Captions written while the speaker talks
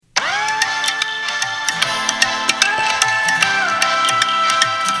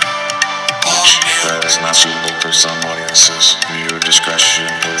for some audiences. Viewer discretion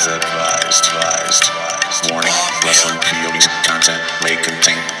is advised. Warning, wrestling POV's content may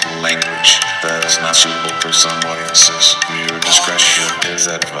contain language that is not suitable for some audiences. Viewer discretion is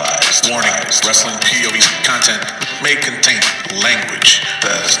advised. Warning, wrestling POV's content may contain language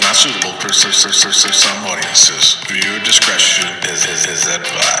that is not suitable for some audiences. Viewer discretion is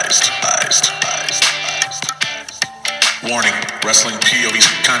advised. Warning, wrestling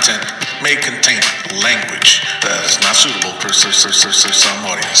POV's content may contain language that is not suitable for some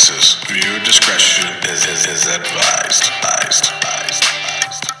audiences. Viewer discretion is advised.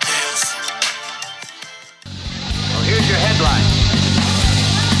 Well, here's your headline.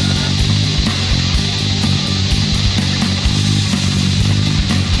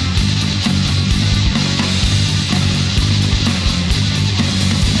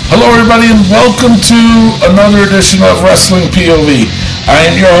 Hello everybody and welcome to another edition of Wrestling POV. I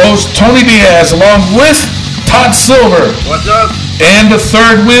am your host, Tony Diaz, along with Todd Silver. What's up? And the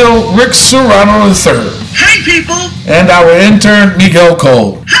third wheel, Rick Serrano III. Hey people! And our intern, Miguel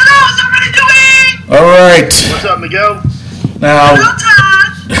Cole. Hello, how's everybody doing? Alright. What's up, Miguel? Now, Hello,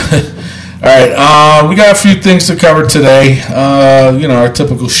 Todd. Alright, we got a few things to cover today. Our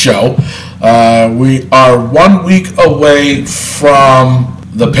typical show. We are 1 week away from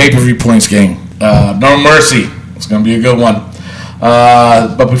the pay-per-view points game. No Mercy. It's going to be a good one.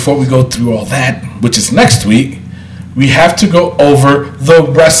 But before we go through all that, which is next week, we have to go over the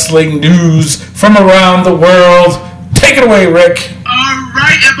wrestling news from around the world. Take it away, Rick.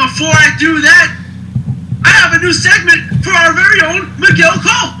 Alright, and before I do that, I have a new segment for our very own Miguel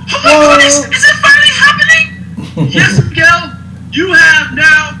Cole. Oh my goodness, is it finally happening? Yes, Miguel, you have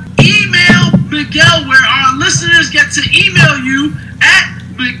now email Miguel, where our listeners get to email you at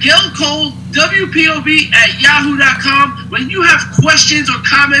MiguelColeWPOV@yahoo.com when you have questions or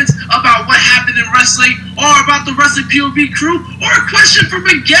comments about what happened in wrestling or about the Wrestling POV crew or a question for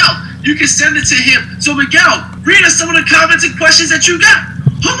Miguel. You can send it to him. So Miguel, read us some of the comments and questions that you got.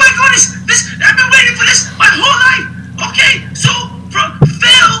 Oh my goodness, I've been waiting for this my whole life. Okay, so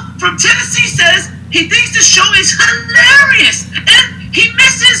Phil from Tennessee says he thinks the show is hilarious and he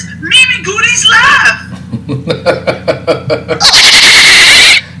misses Mimi Goody's laugh.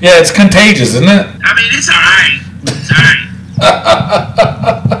 Yeah, it's contagious, isn't it? I mean, it's alright.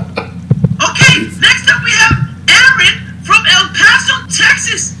 Okay, next up we have Aaron from El Paso,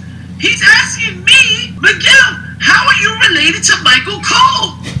 Texas. He's asking me, Miguel, how are you related to Michael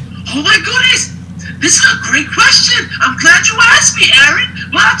Cole? Oh my goodness, this is a great question. I'm glad you asked me, Aaron.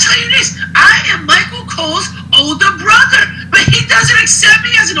 Well, I'll tell you this, I am Michael Cole's older brother, but he doesn't accept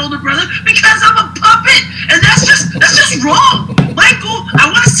me as an older brother because I'm a puppet, and that's just wrong. Michael,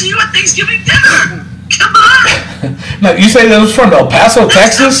 I want to see you at Thanksgiving dinner. Come on. Now, you say that was from El Paso,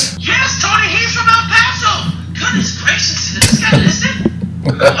 Texas? Yes, Tony, he's from El Paso. Goodness gracious, does this guy listen?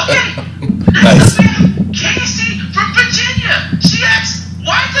 Okay. Nice. Next up we have Casey from Virginia. She asks,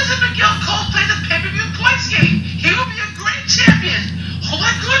 why doesn't Miguel Cole play the pay-per-view points game? He would be a great champion. Oh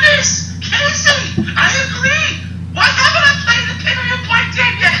my goodness, Casey, I agree. Why haven't I played the pay-per-view points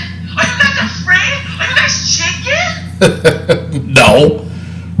game yet? Are you guys afraid? Are you guys chicken? No.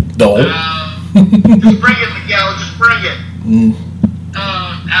 Just bring it, Miguel. Just bring it.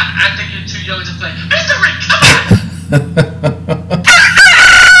 I think you're too young to play. Mr. Rick, come on!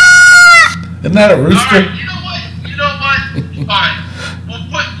 Isn't that a rooster? Alright, you know what? Fine.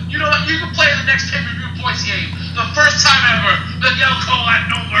 You know what? You can play the next pay-per-view points game. The first time ever, Miguel Cole at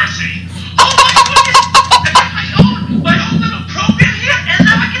No Mercy. Oh my goodness! I got my own little program here, and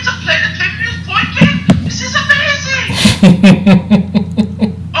now I get to play the pay-per-view point game? This is amazing!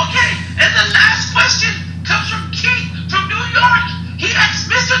 Okay, and the last question comes from Keith from New York. He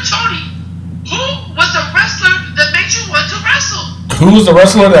asks, Mr. Tony, who was the wrestler that made you want to wrestle? Who was the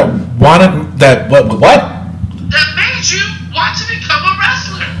wrestler that wanted that? What? That made you want to become a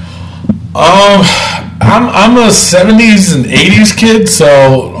wrestler? I'm a 70s and 80s kid,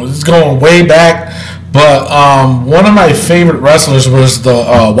 so it's going way back. But one of my favorite wrestlers was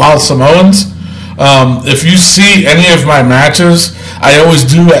the Wild Samoans. If you see any of my matches, I always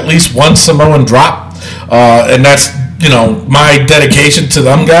do at least one Samoan drop, and that's my dedication to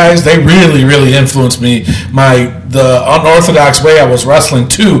them guys. They really, really influenced me. The unorthodox way I was wrestling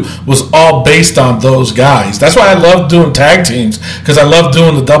too was all based on those guys. That's why I love doing tag teams, because I love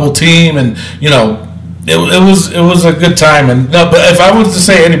doing the double team, and it was a good time. But if I was to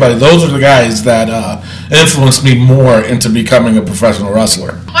say anybody, those are the guys that influenced me more into becoming a professional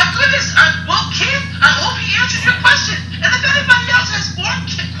wrestler. My goodness, well, Keith, I hope he answered your question. And if anybody else has more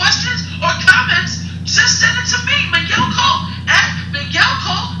questions or comments, just send it to me, Miguel Cole, at Miguel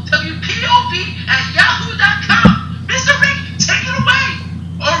Cole, WPOV@yahoo.com.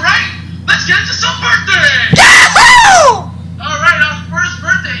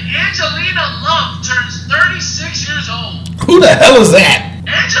 Who the hell is that?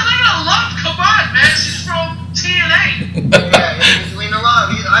 Angelina Love, come on, man. She's from TNA. Yeah, Angelina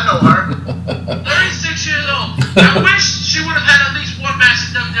Love. I know her. 36 years old. I wish she would have had at least one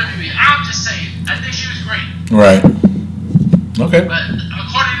match in WWE. I'm just saying. I think she was great. Right. Okay. But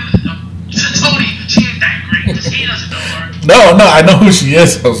according to Tony, she ain't that great because he doesn't know her. No, I know who she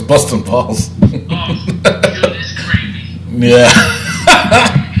is. I was busting balls. Oh, goodness gravy. Yeah.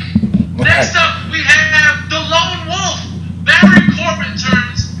 Next up, we have the Lone Wolf. Barry Corbin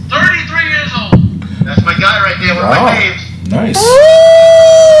turns 33 years old. That's my guy right there. One of my faves. Nice.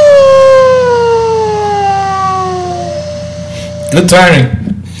 Good timing.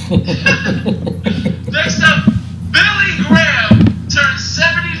 Next up, Billy Graham turns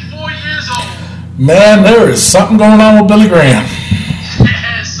 74 years old. Man, there is something going on with Billy Graham.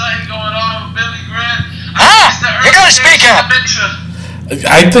 There's something going on with Billy Graham. You gotta speak up.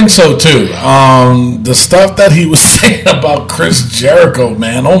 I think so too. The stuff that he was saying about Chris Jericho,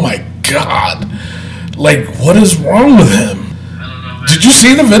 man, oh my God. Like, what is wrong with him? I don't know, man. Did you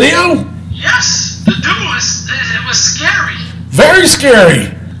see the video? Yes, the dude it was scary. Very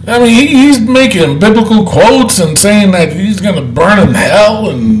scary. I mean, he's making biblical quotes and saying that he's going to burn in hell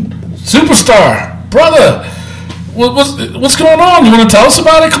and superstar. Brother, what's going on? You want to tell us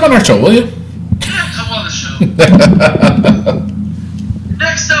about it? Come on our show, will you? Yeah, come on the show.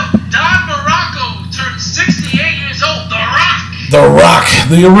 Next up, Don Morocco turns 68 years old. The Rock. The Rock,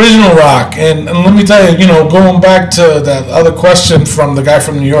 the original Rock. And let me tell you, going back to that other question from the guy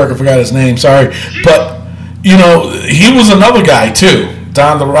from New York, I forgot his name, sorry. But, he was another guy too,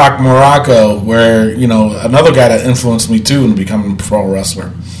 Don the Rock Morocco, where, another guy that influenced me too in becoming a pro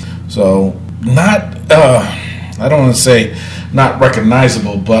wrestler. So, not, I don't want to say not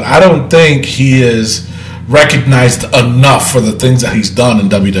recognizable, but I don't think he is recognized enough for the things that he's done in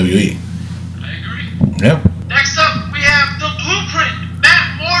WWE. I agree. Yeah. Next up, we have the Blueprint.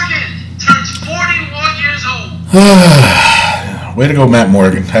 Matt Morgan turns 41 years old. Way to go, Matt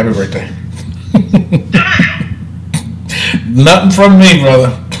Morgan. Happy birthday. Damn. Nothing from me, brother.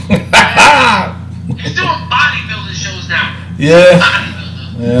 He's doing bodybuilding shows now. Yeah.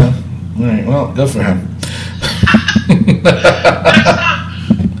 Bodybuilder. Yeah. All right. Well, good for him. Next up,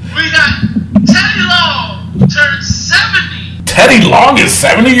 we got Teddy Long turns 70. Teddy Long is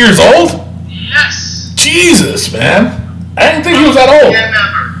 70 years old? Yes. Jesus, man. I didn't think he was that old. GM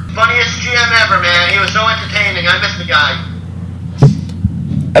ever. Funniest GM ever, man. He was so entertaining. I miss the guy.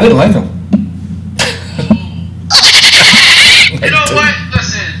 I didn't like him. You know what?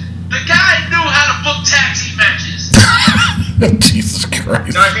 Listen, the guy knew how to book taxi matches. Jesus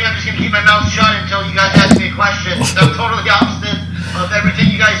Christ. No, I think I'm just going to keep my mouth shut until you guys ask me a question. I'm totally opposite of everything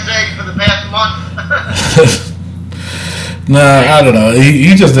you guys say for the past month. Nah, I don't know.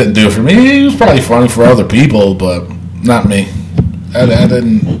 He just didn't do it for me. He was probably funny for other people, but not me. I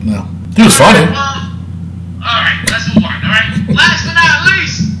didn't, no. He was funny. Alright, let's move on, alright? Last but not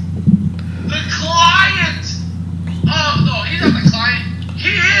least, the client. Oh, no, he's not the client.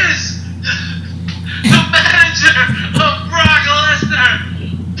 He is the manager of Brock Lesnar.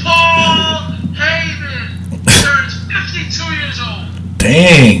 Paul Heyman turns 52 years old.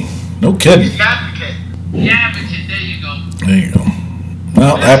 Dang. No kidding. The advocate. The advocate, there you go. There you go.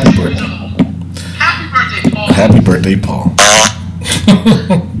 Well, happy birthday. Happy birthday, Paul. Happy birthday, Paul.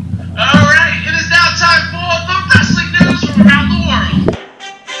 Alright, it is now time for the wrestling news from around the world.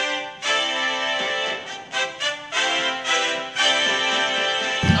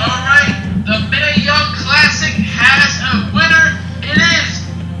 Alright, the Mae Young Classic has a winner. It is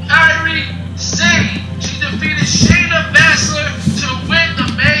Kairi Sane. She defeated Shayna Baszler to win the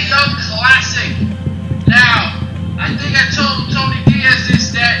Mae Young Classic. Now, I think I told Tony Diaz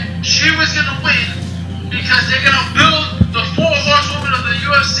this, that she was going to win because they're going to build the 4 horsewomen of the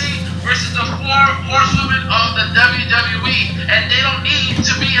UFC versus the 4 horsewomen of the WWE, and they don't need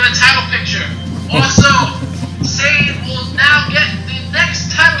to be in a title picture. Also, Sane will now get the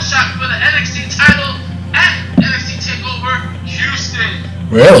next title shot for the NXT title at NXT TakeOver Houston.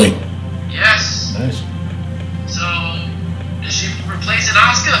 Really? Yes. Nice. So, is she replacing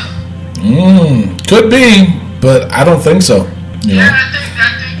Asuka? Could be, but I don't think so. You know? Yeah,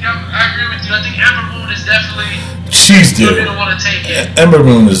 I agree with you. I think Ember Moon is definitely She's due. going to want to take it. Ember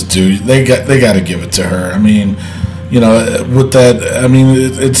Moon is due. They got to give it to her. I mean, with that, I mean,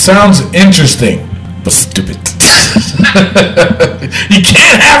 it sounds interesting, but stupid. You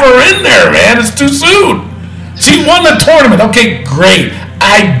can't have her in there, man. It's too soon. She won the tournament. Okay, great.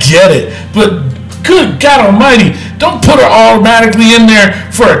 I get it. But good God almighty, don't put her automatically in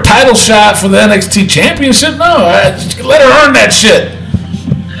there for a title shot for the NXT Championship. No, let her earn that shit.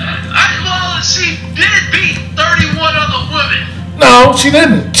 Well, she did beat 31 other women No, she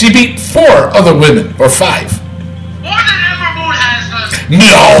didn't. She beat 4 other women, or 5. More than Ember Moon has done.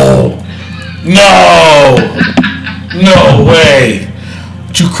 No way.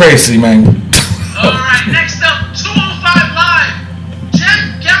 You crazy, man. Alright, next up, 205 Live.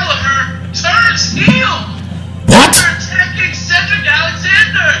 Jack Gallagher turns heel. What? After attacking Cedric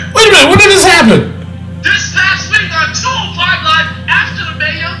Alexander. Wait a minute, when did this happen? This past week on 205 Live after the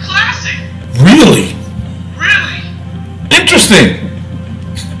Mae Young Classic. Really? Really? Interesting.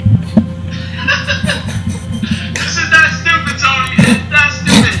 This is not stupid, Tony. It's not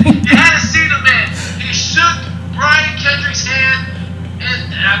stupid. You had to see the man. He shook Brian Kendrick's hand,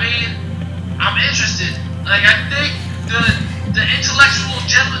 and I mean, I'm interested. Like, I think the intellectual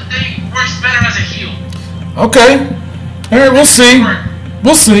gentleman thing works better as a heel. Okay. All right, we'll see.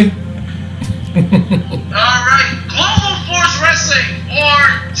 We'll see. Alright, Global Force Wrestling,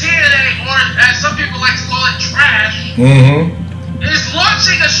 or TNA, or as some people like to call it, Trash, is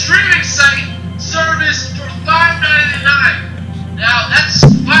launching a streaming site service for $5.99. Now, that's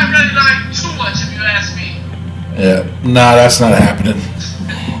 $5.99 too much if you ask me. Yeah, nah, that's not happening.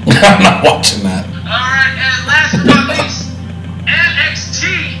 I'm not watching that. Alright, and last but not least,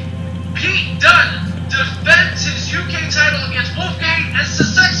 NXT, Pete Dunne defends his UK title against Wolfgang and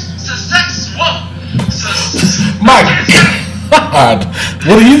My God,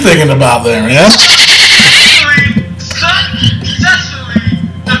 what are you thinking about there, man? Successfully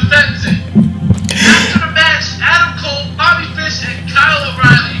defends it. After the match, Adam Cole, Bobby Fish, and Kyle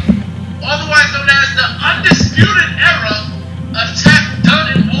O'Reilly, otherwise known as the Undisputed Era, attacked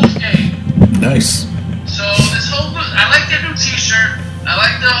Dunne and Wolfgang. Nice. So this whole, I like their new T-shirt. I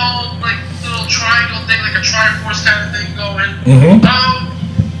like the whole little triangle thing, like a Triforce kind of thing going.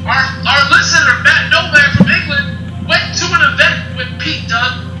 Our listener Matt Novak from England went to an event with Pete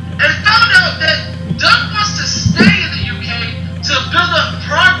Dunne and found out that Dunne wants to stay in the UK to build up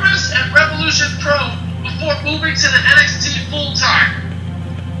Progress and Revolution Pro before moving to the NXT full time.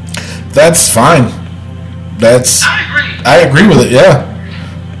 That's fine. I agree with it. Yeah.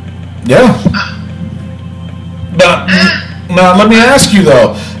 Now let me ask you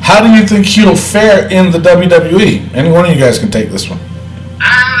though, how do you think he'll fare in the WWE? Any one of you guys can take this one.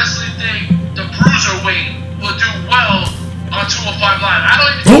 I honestly think the Bruiserweight will do well on 205 Live. I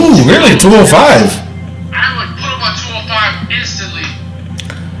don't even. Ooh, really? 205? I would put him on 205 instantly.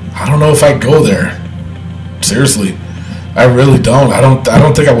 I don't know if I'd go there. Seriously, I really don't. I don't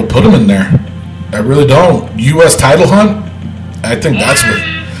think I would put him in there. I really don't. U.S. title hunt. I think that's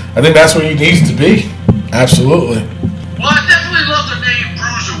where he needs to be. Absolutely. Well, I definitely love the name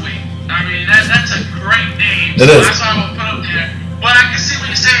Bruiserweight. I mean, that's a great name. It is. That's why I would put him there. But I can see what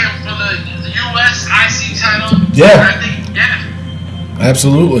you're saying for the U.S. IC title. Yeah. I think, yeah.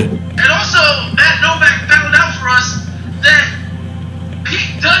 Absolutely. And also, Matt Novak found out for us that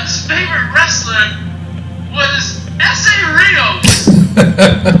Pete Dunne's favorite wrestler was S.A. Rios.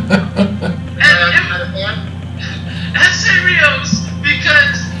 S.A. Rios,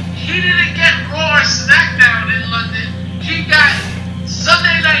 because he didn't get Raw or SmackDown in London, he got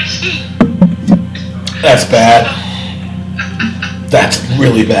Sunday Night Heat. That's bad. That's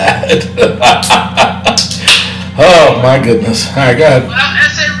really bad. Oh my goodness. All right, go ahead. Without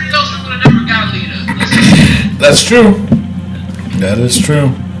S.A. Rios, we would have never got Lita. That's true. That is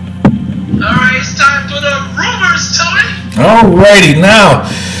true. Alright, it's time for the rumors, Tony. Alrighty, now,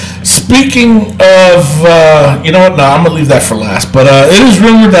 speaking of, you know what, no, I'm going to leave that for last, but it is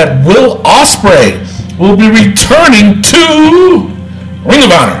rumored that Will Ospreay will be returning to Ring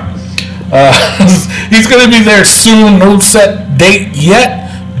of Honor. He's going to be there soon, no set date yet,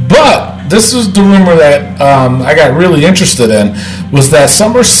 but this is the rumor that I got really interested in, was that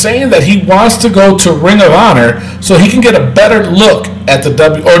some are saying that he wants to go to Ring of Honor so he can get a better look at the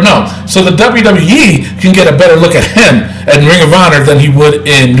so the WWE can get a better look at him at Ring of Honor than he would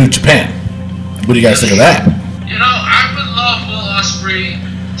in New Japan. What do you guys think of that? You know, I would love Will Ospreay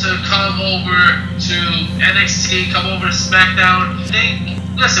to come over to NXT, come over to SmackDown.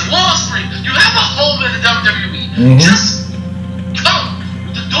 Listen, Will Ospreay, you have a home in the WWE. Just come.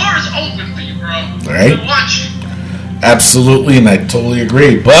 The door is open for you, bro. Right. We want you. Absolutely, and I totally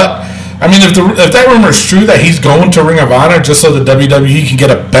agree. But I mean, if that rumor is true that he's going to Ring of Honor just so the WWE can get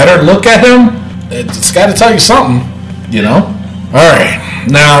a better look at him, it's got to tell you something, you know. All right,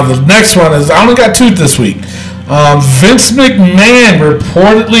 now the next one is, I only got 2 this week. Vince McMahon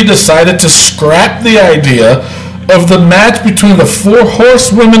reportedly decided to scrap the idea of the match between the 4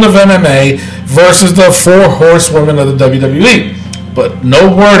 horsewomen of MMA versus the 4 horsewomen of the WWE. But no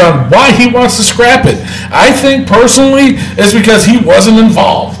word on why he wants to scrap it. I think personally it's because he wasn't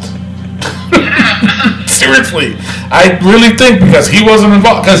involved. seriously. I really think because he wasn't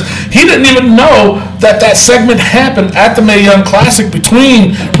involved. Because he didn't even know that segment happened at the Mae Young Classic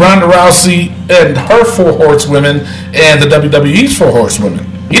between Ronda Rousey and her 4 horsewomen and the WWE's 4 horsewomen.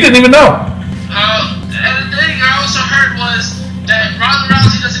 He didn't even know. And the thing I also heard was that Ronda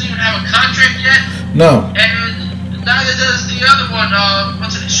Rousey doesn't even have a contract yet. No. And neither does the other one,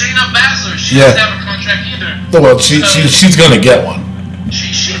 Shayna Baszler. She doesn't have a contract either. Well, she's going to get one.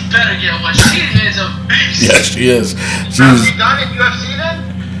 She better get one. She is a beast. Yes, she is. Has she done in UFC then?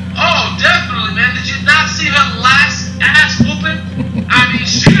 Oh, definitely, man. Did you not see her last ass whooping? I mean,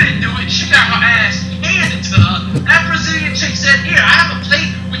 she didn't do it. She got her ass handed to her. That Brazilian chick said, "Here, I have a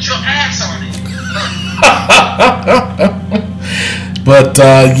plate with your ass on it." But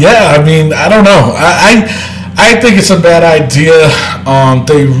yeah, I mean, I don't know. I think it's a bad idea.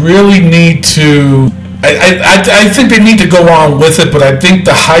 They really need to. I think they need to go on with it, but I think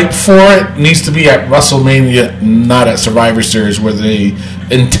the hype for it needs to be at WrestleMania, not at Survivor Series, where they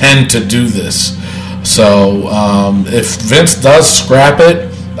intend to do this. So if Vince does scrap it,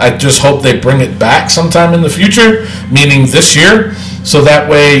 I just hope they bring it back sometime in the future, meaning this year, so that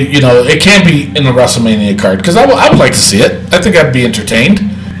way, you know, it can be in the WrestleMania card, because I would like to see it. I think I'd be entertained.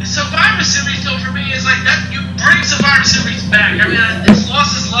 Survivor Series, though, for me, is like that. You bring Survivor Series back. I mean, it's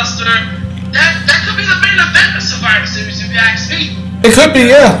lost its luster. That could be the main event of Survivor Series, if you ask me. It could be,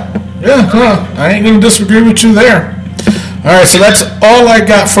 yeah. I ain't gonna disagree with you there. All right, so that's all I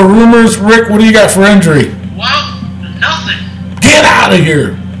got for rumors. Rick, what do you got for injury? Well, nothing. Get out of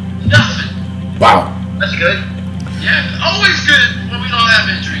here. Nothing. Wow. That's good. Yeah, always good when we don't have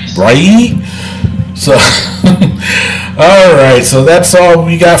injuries. Right? So, all right, so that's all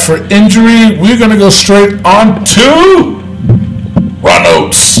we got for injury. We're going to go straight on to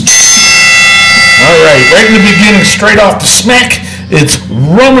run-outs. All right in the beginning, straight off the smack, it's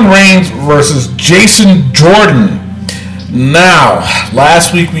Roman Reigns versus Jason Jordan. Now,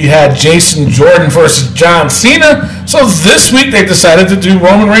 last week we had Jason Jordan versus John Cena, so this week they decided to do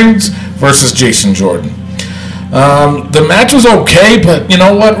Roman Reigns versus Jason Jordan. The match was okay, but you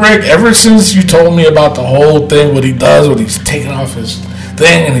know what, Rick? Ever since you told me about the whole thing, what he does, when he's taking off his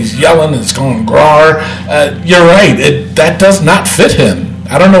thing and he's yelling and it's going grar, you're right. That does not fit him.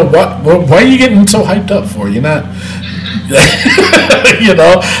 I don't know why are you getting so hyped up for? You're not, you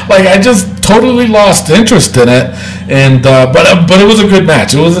know, like I just totally lost interest in it. And but it was a good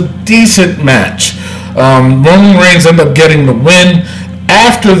match. It was a decent match. Roman Reigns ended up getting the win.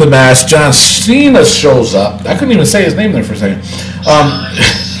 After the match, John Cena shows up. I couldn't even say his name there for a second.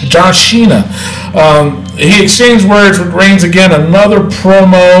 John Cena. He exchanged words with Reigns again. Another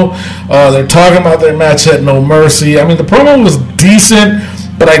promo. They're talking about their match at No Mercy. I mean, the promo was decent,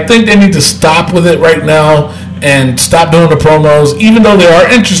 but I think they need to stop with it right now and stop doing the promos, even though they are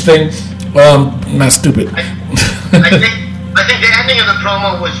interesting. Not stupid. I think the ending of the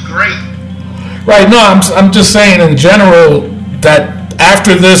promo was great. Right. No, I'm just saying in general that.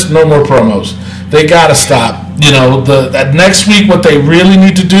 After this, no more promos. They gotta stop. You know, that next week, what they really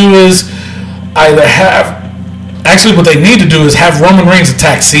need to do is either what they need to do is have Roman Reigns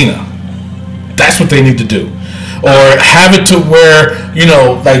attack Cena. That's what they need to do, or have it to where, you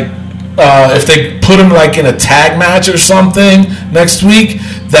know, like if they put him like in a tag match or something next week,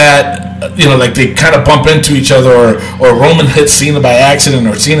 that, you know, like they kind of bump into each other, or Roman hits Cena by accident,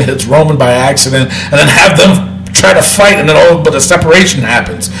 or Cena hits Roman by accident, and then have them try to fight, and then but a separation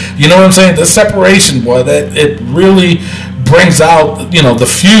happens. You know what I'm saying? The separation, boy, that it really brings out, you know, the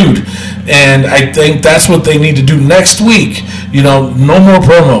feud, and I think that's what they need to do next week. You know, no more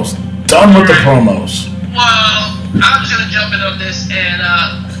promos. Done with the promos. Well, I'm just gonna jump in on this and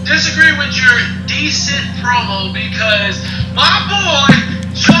disagree with your decent promo, because my boy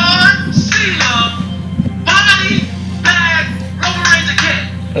John Cena body bag Roman Reigns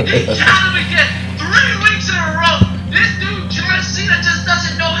again. He got him again. 3 weeks in a row. This dude, John Cena, just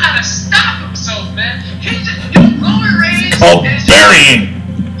doesn't know how to stop himself, man. Roman Reigns. Oh, burying.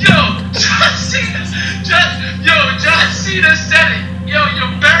 John Cena said it.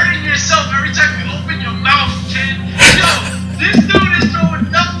 You're burying yourself every time you open your mouth, kid. This dude is throwing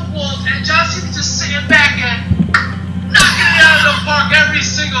knuckleballs, and John Cena's just sitting back and knocking it out of the park every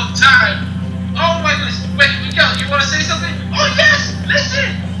single time. Oh my goodness. Wait, Miguel, you want to say something? Oh yes, listen.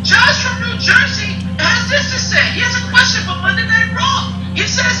 Josh from New Jersey has this to say. He has a question for Monday Night Raw. He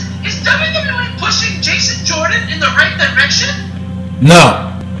says, is WWE pushing Jason Jordan in the right direction? No,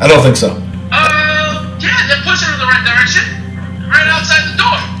 I don't think so. Yeah, they're pushing him in the right direction. Right outside the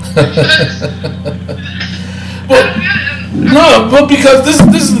door. Well, because this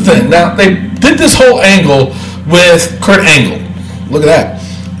is the thing. Now, they did this whole angle with Kurt Angle. Look at that.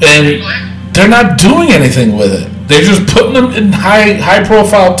 And they're not doing anything with it. They're just putting him in high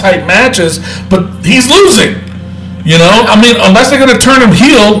profile type matches, but he's losing. You know, I mean, unless they're going to turn him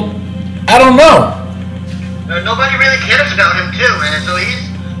heel, I don't know. Nobody really cares about him too, man. So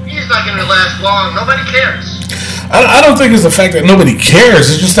he's not going to last long. Nobody cares. I don't think it's the fact that nobody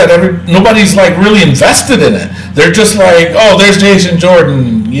cares. It's just that nobody's like really invested in it. They're just like, oh, there's Jason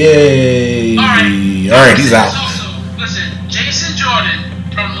Jordan, yay! All right, he's out. Also, listen, Jason Jordan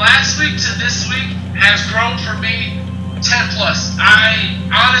from last week to this week has grown for me 10 plus. I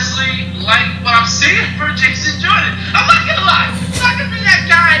honestly like what I'm seeing for Jason Jordan. I'm not gonna lie. I'm not gonna be that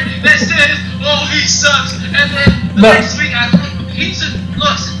guy that says, oh, he sucks, and then the next week I think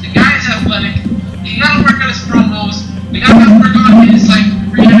looks, the guy's athletic. He gotta work on his promos. They gotta work on his like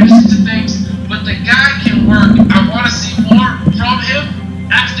reactions to things. But the guy can work. I want to see more from him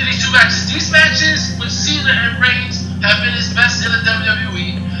after these 2 matches. These matches with Cena and Reigns have been his best in the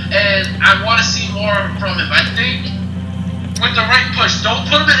WWE, and I want to see more from him. I think with the right push, don't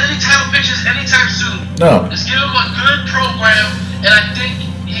put him in any title pictures anytime soon. No. Just give him a good program, and I think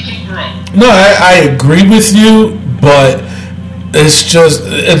he can grow. No, I agree with you, but it's just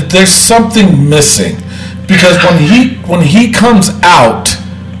there's something missing because when he comes out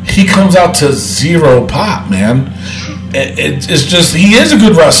to zero pop, man. It's just he is a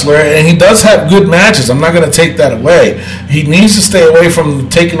good wrestler and he does have good matches. I'm not going to take that away. He needs to stay away from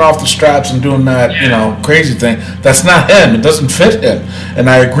taking off the straps and doing that crazy thing. That's not him. It doesn't fit him. And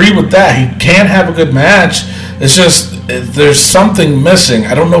I agree with that. He can have a good match. It's just there's something missing.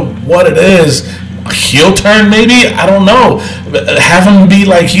 I don't know what it is. A heel turn, maybe? I don't know. Have him be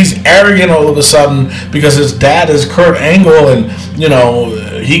like he's arrogant all of a sudden because his dad is Kurt Angle and,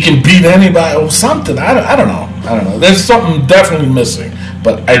 he can beat anybody or something. I don't know. There's something definitely missing,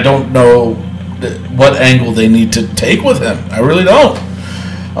 but I don't know what angle they need to take with him. I really don't.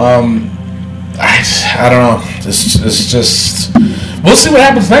 I don't know. It's just... We'll see what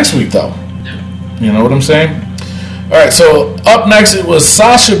happens next week, though. You know what I'm saying? All right, so up next it was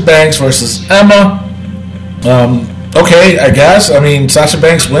Sasha Banks versus Emma. Okay, I guess. I mean, Sasha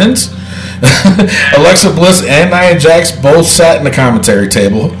Banks wins. Alexa Bliss and Nia Jax both sat in the commentary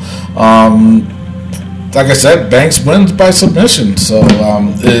table. Like I said, Banks wins by submission. So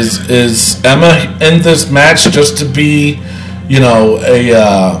is Emma in this match just to be, a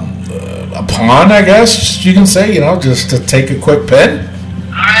pawn, I guess you can say, just to take a quick pin?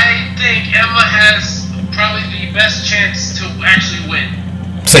 I think Emma has probably the best chance to actually win.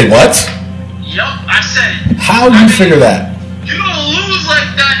 Say what? Yup, I said it. How do you figure that? You're gonna lose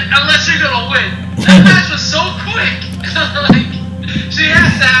like that unless you're gonna win. That match was so quick. She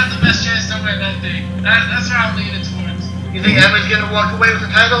has to have the best chance to win that thing. That's what I'm leaning towards. You think Emma's gonna walk away with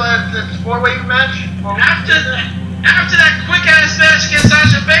the title at the 4-way match? After that quick ass match against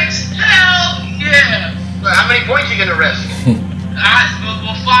Sasha Banks, hell yeah. Well, how many points are you gonna risk?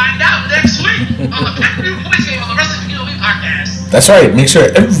 We'll find out next week on the Pay-Per-View Points Game on the Wrestling POV podcast. That's right. Make sure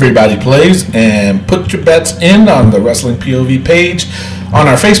everybody plays and put your bets in on the Wrestling POV page, on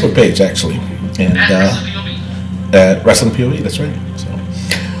our Facebook page, actually. And at Wrestling POV, that's right. So,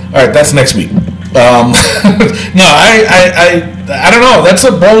 all right, that's next week. No, I don't know. That's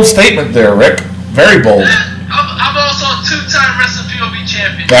a bold statement there, Rick. Very bold. I'm also a 2-time Wrestling POV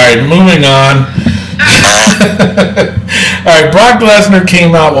champion. All right, moving on. All right, Brock Lesnar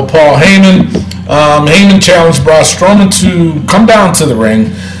came out with Paul Heyman. Heyman challenged Braun Strowman to come down to the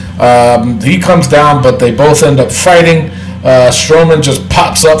ring. He comes down, but they both end up fighting. Strowman just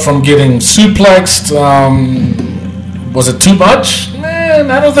pops up from getting suplexed. Was it too much?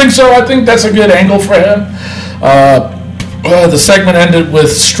 Man, I don't think so. I think that's a good angle for him. The segment ended with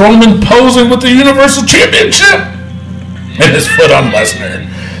Strowman posing with the Universal Championship and his foot on Lesnar.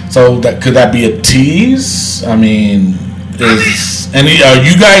 So could that be a tease? I mean, are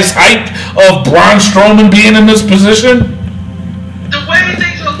you guys hyped of Braun Strowman being in this position? The way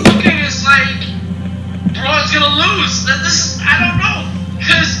things are looking is like Braun's gonna lose. I don't know,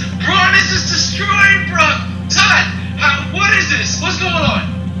 because Braun is just destroying Brock. Todd, what is this? What's going on?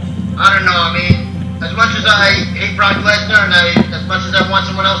 I don't know. I mean, as much as I hate Brock Lesnar and as much as I want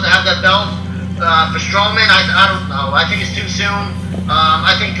someone else to have that belt for Strowman, I don't know. I think it's too soon.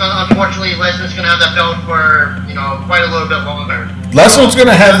 I think, unfortunately, Lesnar's going to have that belt for, quite a little bit longer. Lesnar's going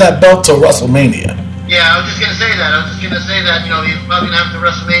to have that belt till WrestleMania. Yeah, I was just going to say that. He's probably going to have to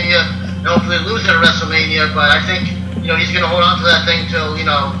WrestleMania, and hopefully lose it at WrestleMania, but I think, he's going to hold on to that thing till,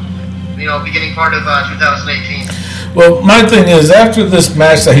 beginning part of 2018. Well, my thing is, after this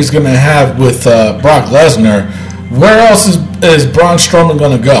match that he's going to have with Brock Lesnar, where else is Braun Strowman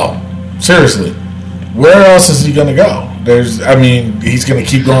going to go? Seriously. Where else is he going to go? He's going to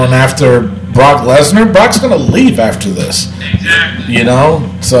keep going after Brock Lesnar, Brock's going to leave after this. Exactly. You know?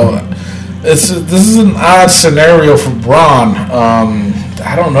 So this is an odd scenario for Braun.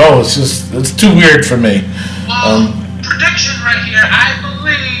 I don't know. It's too weird for me. Well, prediction right here. I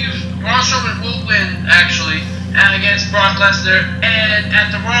believe Braun Strowman will win, actually, against Brock Lesnar. And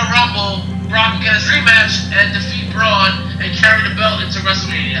at the Royal Rumble, Brock will get his rematch and defeat Braun and carry the belt into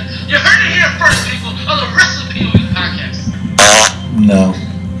WrestleMania. You heard it here first, people, on the Wrestling POE podcast. No.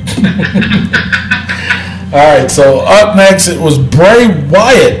 Alright, so up next it was Bray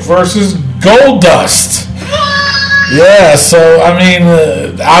Wyatt versus Goldust. Yeah, so I mean,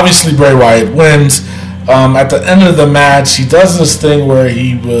 obviously Bray Wyatt wins. At the end of the match, he does this thing where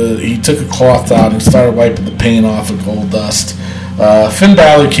he took a cloth out and started wiping the paint off of Goldust. Finn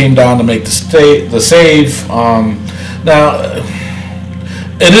Balor came down to make the save. Now,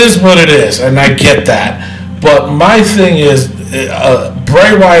 it is what it is, and I get that. But my thing is,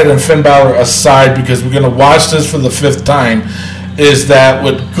 Bray Wyatt and Finn Balor aside, because we're going to watch this for the 5th time, is that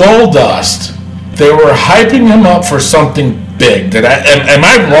with Goldust, they were hyping him up for something big. Am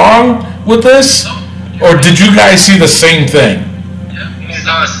I wrong with this? Or did you guys see the same thing?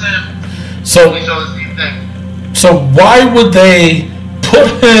 So why would they put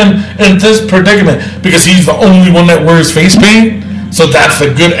him in this predicament? Because he's the only one that wears face paint? So that's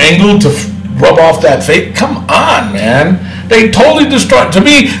a good angle to rub off that face? Come on, man. They totally destroyed. To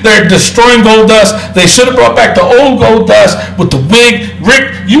me, they're destroying Goldust. They should have brought back the old Goldust with the wig.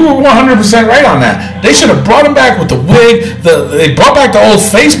 Rick, you were 100% right on that. They should have brought him back with the wig. They brought back the old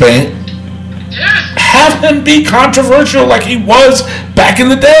face paint. Have him be controversial like he was back in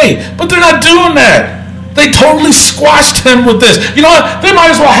the day. But they're not doing that. They totally squashed him with this. You know what? They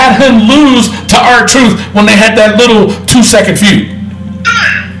might as well have him lose to R-Truth when they had that little 2-second feud.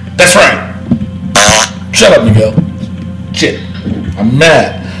 That's right. Shut up, Miguel. Shit. I'm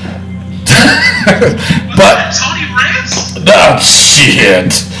mad. But Tony Rance? Oh,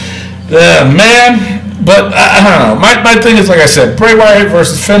 shit. Man. But I don't know. My thing is, like I said, Bray Wyatt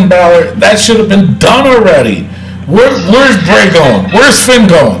versus Finn Balor, that should have been done already. Where's Bray going? Where's Finn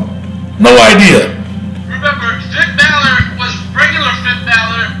going? No idea. Remember, Finn Balor was regular Finn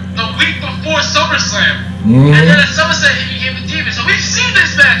Balor the week before SummerSlam. And then at SummerSlam, he became the Demon. So we've seen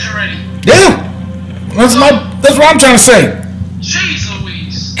this match already. Yeah. That's what I'm trying to say. Jeez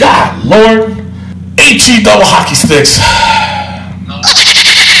Louise. God, Lord. HE double hockey sticks.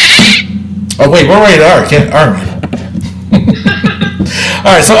 Oh, wait, we're rated R, aren't we?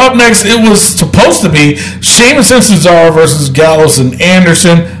 Alright, so up next, it was supposed to be Sheamus and Cesaro versus Gallows and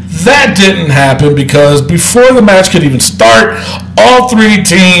Anderson. That didn't happen because before the match could even start, all 3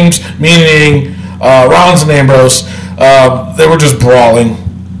 teams, meaning Rollins and Ambrose, they were just brawling.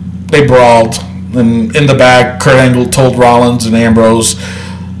 They brawled. And in the back, Kurt Angle told Rollins and Ambrose,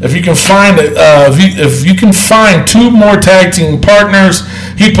 if you can find 2 more tag team partners,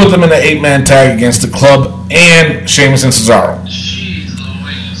 he put them in an 8-man tag against the Club and Sheamus and Cesaro. Jeez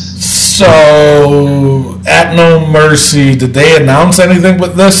Louise. So at No Mercy, did they announce anything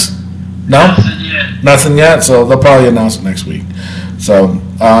with this? No? Nothing yet. So they'll probably announce it next week. So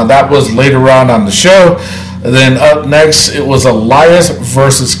that was later on the show. And then up next, it was Elias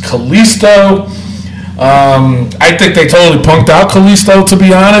versus Kalisto. I think they totally punked out Kalisto, to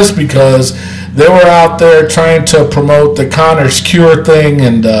be honest, because they were out there trying to promote the Connor's Cure thing,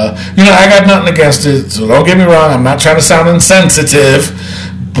 and I got nothing against it, so don't get me wrong, I'm not trying to sound insensitive,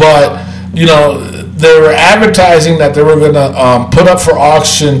 but they were advertising that they were going to put up for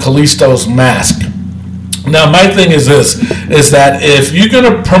auction Kalisto's mask. Now my thing is this, is that if you're going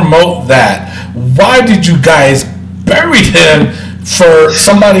to promote that, why did you guys bury him for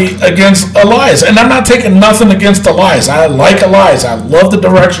somebody against Elias? And I'm not taking nothing against Elias. I like Elias. I love the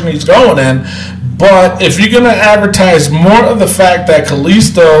direction he's going in. But if you're going to advertise more of the fact that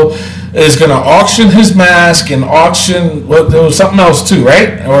Kalisto is going to auction his mask and auction, there was something else too,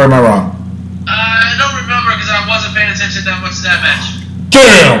 right? Or am I wrong? I don't remember because I wasn't paying attention that much to that match.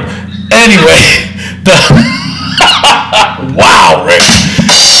 Damn! Anyway, wow, Rick.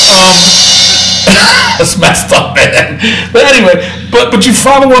 That's messed up, man. But anyway, but you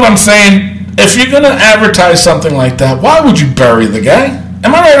follow what I'm saying? If you're going to advertise something like that, why would you bury the guy?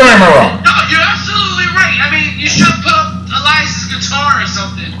 Am I right or am I wrong? No, you're absolutely right. I mean, you should put up Elias' guitar or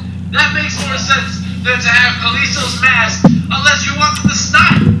something. That makes more sense than to have Kalisto's mask, unless you want the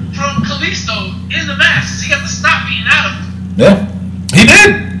snot from Kalisto in the mask. He got the snot beaten out of him. Yeah, he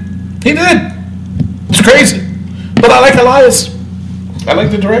did. It's crazy. But I like Elias. I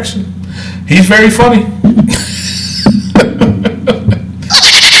like the direction. He's very funny.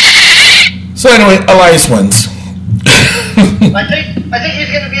 So anyway, Elias wins. I think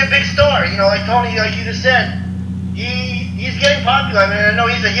he's going to be a big star. like Tony, like you just said, he's getting popular. I mean, I know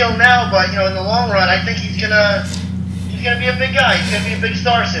he's a heel now, but in the long run, I think he's gonna be a big guy. He's gonna be a big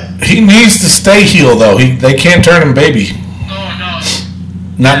star soon. He needs to stay heel though. They can't turn him baby. No.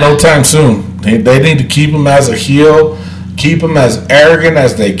 Not no time soon. They need to keep him as a heel, keep him as arrogant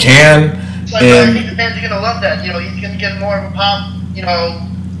as they can. But I think the fans are gonna love that. He's gonna get more of a pop.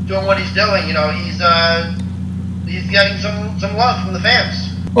 Doing what he's doing. He's getting some love from the fans.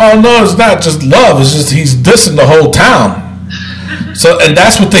 Well, no, it's not just love. It's just he's dissing the whole town. So, and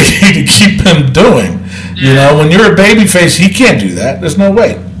that's what they need to keep him doing. When you're a babyface, he can't do that. There's no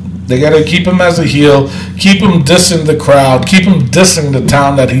way. They got to keep him as a heel, keep him dissing the crowd, keep him dissing the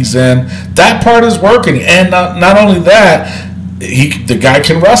town that he's in. That part is working, and not only that, the guy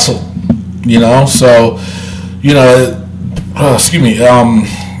can wrestle. So excuse me.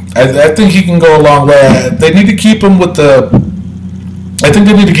 I think he can go a long way. They need to keep him with I think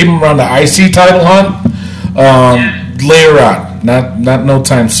they need to keep him around the IC title hunt later on. Not no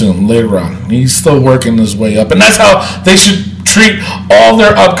time soon. Later on, he's still working his way up, and that's how they should treat all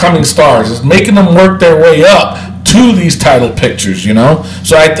their upcoming stars. Is making them work their way up to these title pictures.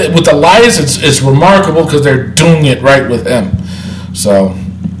 So with Elias, it's remarkable because they're doing it right with him. So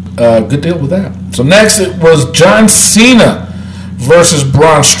good deal with that. So next it was John Cena versus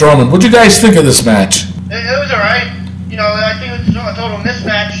Braun Strowman. What'd you guys think of this match? It was alright. I think it was a total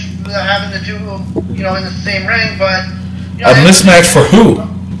mismatch having the two, in the same ring, but... a mismatch for who?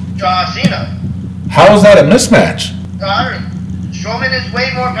 Cena. How is that a mismatch? Strowman is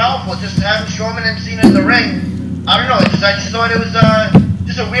way more powerful. Just having Strowman and Cena in the ring, I don't know. I just thought it was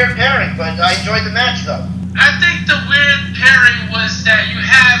just a weird pairing, but I enjoyed the match, though. I think the weird pairing was that you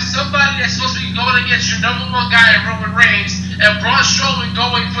have somebody that's supposed to be going against your number one guy, Roman Reigns, and Braun Strowman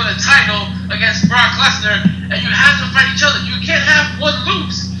going for the title against Brock Lesnar, and you have to fight each other. You can't have one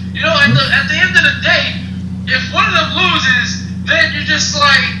lose. At the end of the day, if one of them loses, then you're just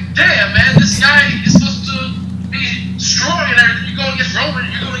like, damn, man, this guy is supposed to be strong and everything. You go against Roman,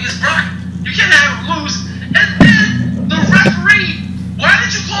 you go against Brock. You can't have him lose. And then the referee, why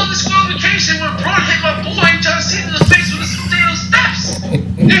did you call disqualification when Braun hit my boy John Cena in the face with the steel steps?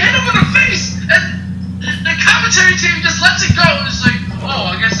 He hit him in the face, and the commentary team just lets it go. And it's like,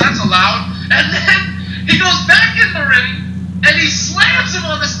 oh, I guess that's allowed. And then he goes back in the ring, and he slams him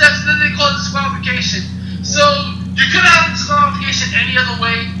on the steps, and then they call it disqualification. So you could have had disqualification any other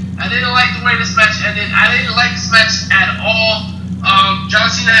way. I didn't like the way this match ended. I didn't like this match at all. John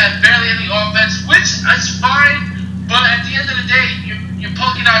Cena had barely any offense, which is fine. But at the end of the day, you're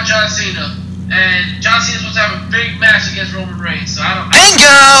punking out John Cena, and John Cena's supposed to have a big match against Roman Reigns. So I don't.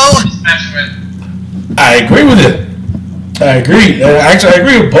 Bingo! This match went. I agree with it. I agree. Actually, I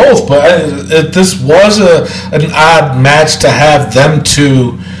agree with both. But this was an odd match to have them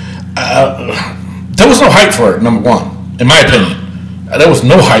two. There was no hype for it. Number one, in my opinion, there was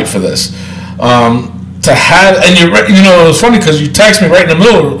no hype for this. To have, and it was funny because you text me right in the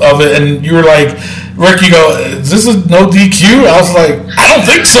middle of it, and you were like, Rick, you go, is this a no DQ? I was like, I don't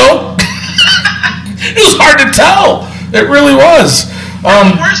think so. It was hard to tell. It really was.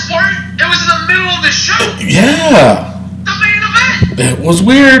 The worst part, it was in the middle of the show. Yeah. The main event. It was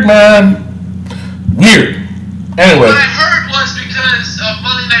weird, man. Weird. Anyway. What I heard was because of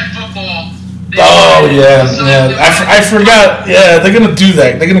Monday Night Football. Oh, yeah. I forgot. Yeah, they're going to do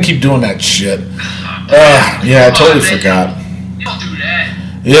that. They're going to keep doing that shit. Yeah, I totally forgot. You don't do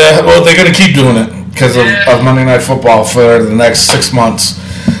that. Yeah, well, they're going to keep doing it because of Monday Night Football for the next 6 months.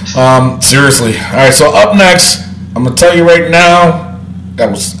 Seriously. All right, so up next, I'm going to tell you right now, I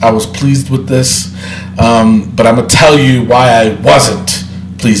was pleased with this, but I'm going to tell you why I wasn't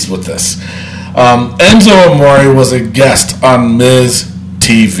pleased with this. Enzo Amore was a guest on Miz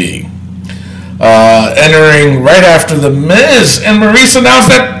TV. Entering right after The Miz, and Maurice announced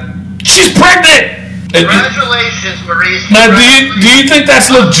that she's pregnant! Congratulations, Maurice. Now, do you think that's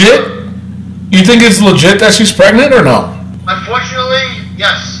legit? You think it's legit that she's pregnant or no? Unfortunately,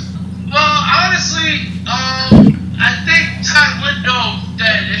 yes. Well, honestly, I think Todd would know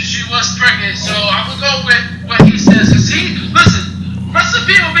that if she was pregnant, so I'm going to go with what he says. Because listen, Wrestling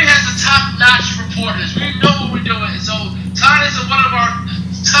POV has the top-notch reporters. We know what we're doing. So Todd is one of our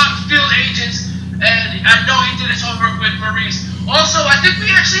top field agents, and I know he did his homework with Maurice. Also, I think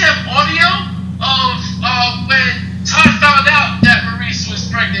we actually have audio of when Todd found out that Maurice was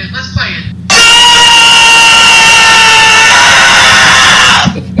pregnant. Let's play it.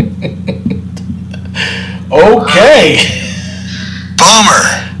 Okay. Bummer.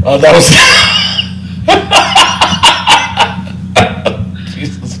 Oh, that was...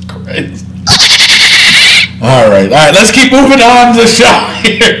 Jesus Christ. All right, let's keep moving on to the show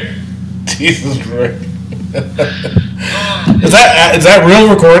here. Jesus, Rick. Is that real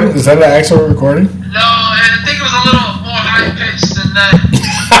recording? Is that an actual recording? No, I think it was a little more high pitched than that.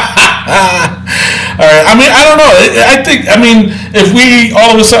 All right. I mean, I don't know. I mean, if we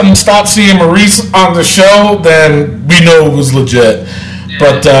all of a sudden stop seeing Maurice on the show, then we know it was legit. Yeah.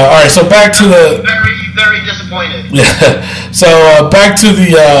 But all right. So back to the very, very disappointed. Yeah. So back to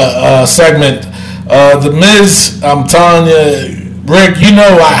the segment. The Miz. I'm telling you, Rick. You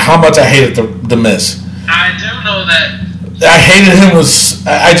know how much I hated the Miz. I do know that. I hated him.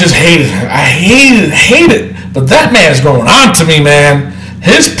 I just hated him. I hated. But that man's going on to me, man.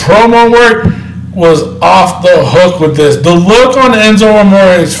 His promo work was off the hook with this. The look on Enzo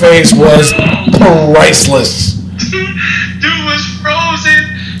Amore's face was priceless. Dude was frozen.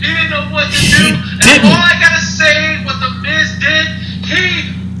 He didn't know what to do. And all I gotta say, what the Miz did,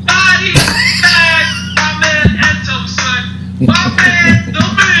 he body bagged my man Enzo, son. My man, the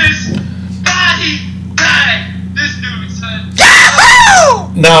Miz, body bagged this dude, son.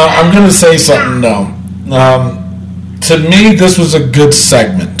 Now, I'm going to say something, though. To me, this was a good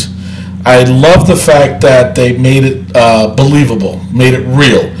segment. I love the fact that they made it believable, made it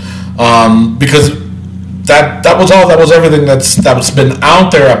real, because that was everything that's been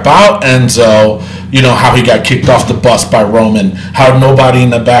out there about Enzo. You know, how he got kicked off the bus by Roman, how nobody in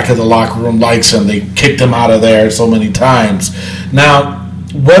the back of the locker room likes him. They kicked him out of there so many times. Now,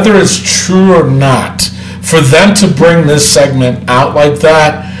 whether it's true or not, for them to bring this segment out like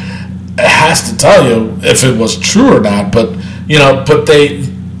that, it has to tell you if it was true or not. But they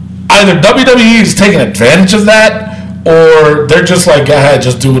either WWE is taking advantage of that, or they're just like, go ahead,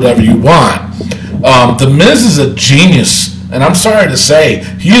 just do whatever you want. The Miz is a genius, and I'm sorry to say,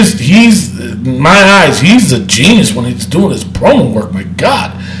 he's in my eyes, he's a genius when he's doing his promo work. My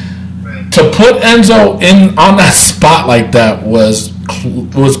God, to put Enzo on that spot like that was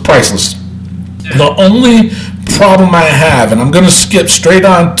priceless. The only problem I have, and I'm going to skip straight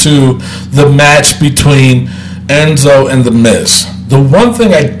on to the match between Enzo and The Miz. The one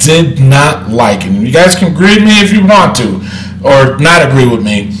thing I did not like, and you guys can agree with me if you want to, or not agree with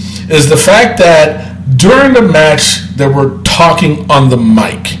me, is the fact that during the match they were talking on the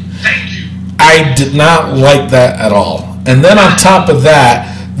mic. Thank you. I did not like that at all. And then on top of that,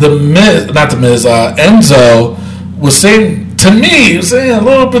 Enzo was saying, to me, he was saying a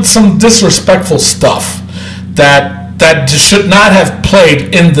little bit some disrespectful stuff that just should not have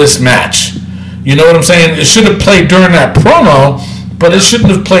played in this match. You know what I'm saying? It should have played during that promo, but it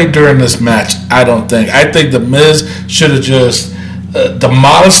shouldn't have played during this match, I don't think. I think The Miz should have just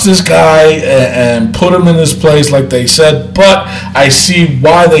demolished this guy and put him in his place like they said, but I see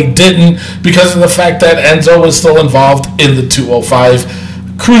why they didn't, because of the fact that Enzo was still involved in the 205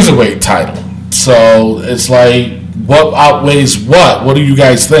 Cruiserweight title. So it's like, what outweighs what? What do you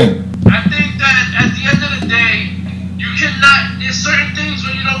guys think? I think that at the end of the day, you cannot, there's certain things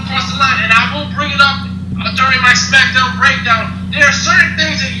when you don't cross the line, and I will bring it up during my SmackDown breakdown. There are certain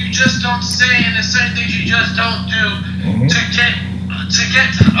things that you just don't say, and there's certain things you just don't do to get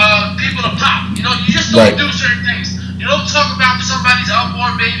people to pop. You know, you just don't do certain things. You don't talk about somebody's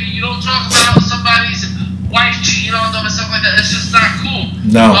unborn baby. You don't talk about somebody's wife cheating on them and stuff like that. It's just not cool.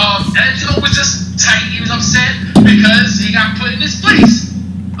 No. And Enzo was just tight. He was upset because he got put in his place.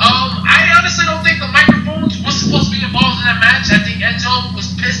 I honestly don't think the microphones were supposed to be involved in that match. I think Enzo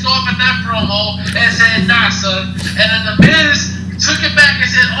was pissed off at that promo and said, nah, son. And then The Miz took it back and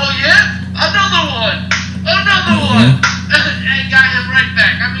said, oh, yeah? Another one. And got him right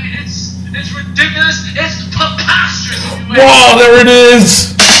back. I mean, it's ridiculous. It's preposterous. Whoa, there it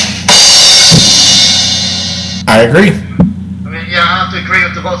is. I agree. I mean, yeah, I have to agree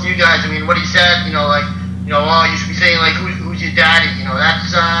with both of you guys. I mean, what he said, you should be saying, like, who's your daddy? You know,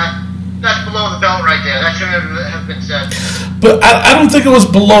 that's below the belt right there. That shouldn't have been said. But I don't think it was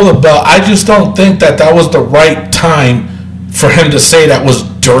below the belt. I just don't think that was the right time for him to say that was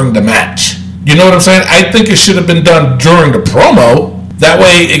during the match. You know what I'm saying? I think it should have been done during the promo. That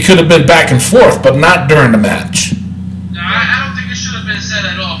way it could have been back and forth, but not during the match. No, I don't think it should have been said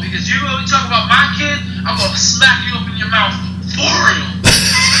at all, because you really talk about my kid, I'm going to smack you up in your mouth for real.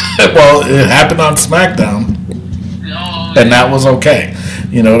 Well, it happened on SmackDown, and that was okay.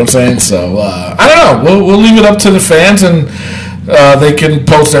 You know what I'm saying? So, I don't know. We'll leave it up to the fans, and they can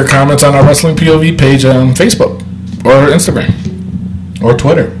post their comments on our Wrestling POV page on Facebook or Instagram or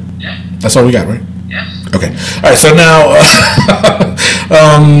Twitter. Yeah. That's all we got, right? Yeah. Okay. All right, so now,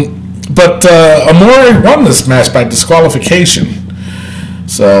 but Amore won this match by disqualification.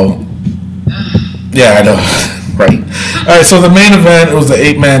 So, yeah, I know. Right. All right, so the main event, it was the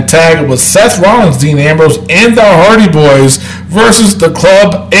 8-man tag. It was Seth Rollins, Dean Ambrose, and the Hardy Boys versus The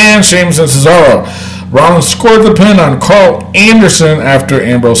Club and Sheamus and Cesaro. Rollins scored the pin on Carl Anderson after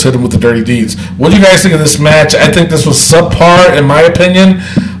Ambrose hit him with the dirty deeds. What do you guys think of this match? I think this was subpar, in my opinion.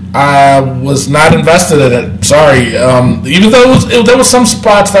 I was not invested in it. Sorry. Even though there was some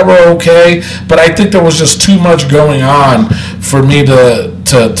spots that were okay, but I think there was just too much going on for me to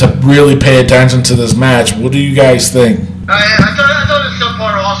really pay attention to this match. What do you guys think? I thought it was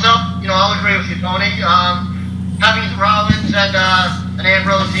subpar also. I'll agree with you, Tony. Having Rollins and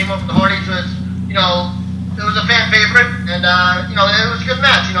Ambrose team up with the Hardys was, it was a fan favorite, and it was a good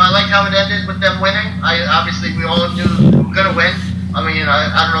match. I liked how it ended with them winning. Obviously we all knew they were gonna win. I mean, I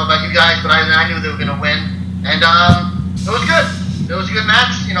don't know about you guys, but I knew they were gonna win, and it was good. It was a good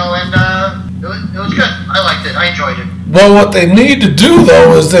match, and it was good. I liked it. I enjoyed it. Well, what they need to do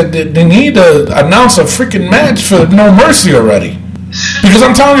though is that they need to announce a freaking match for No Mercy already, because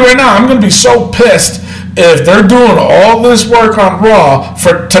I'm telling you right now, I'm gonna be so pissed if they're doing all this work on Raw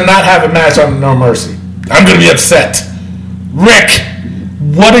to not have a match on No Mercy. I'm going to be upset. Rick,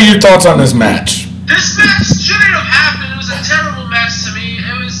 what are your thoughts on this match? This match shouldn't have happened. It was a terrible match to me.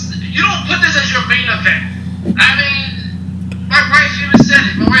 You don't put this as your main event. I mean, my wife even said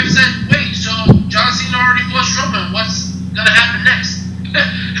it. My wife said, wait, so John Cena already fought Strowman. What's going to happen next?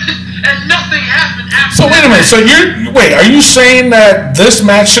 And nothing happened after. So wait a minute. So are you saying that this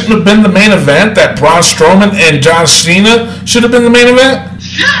match shouldn't have been the main event? That Braun Strowman and John Cena should have been the main event?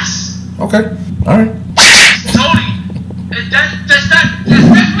 Yes. Okay. All right. Tony, that's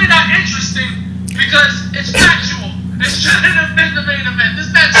definitely not interesting because it's factual. It shouldn't have been the main event. This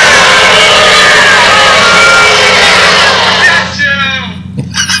match.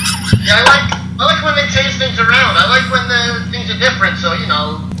 Yeah, I like when they change things around. I like when things are different. So it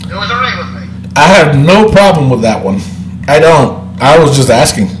was alright with me. I have no problem with that one. I don't. I was just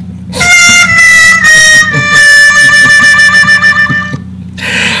asking.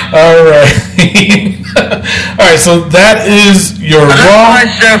 All right. All right, so that is your Raw.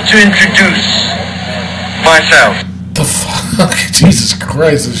 Myself to introduce myself. The fuck? Jesus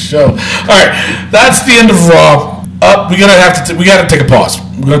Christ, this show. All right, that's the end of Raw. We gotta take a pause.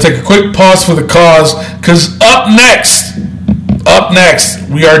 We're gonna take a quick pause for the cause, because up next,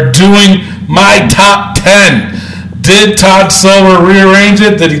 we are doing my top 10. Did Todd Silver rearrange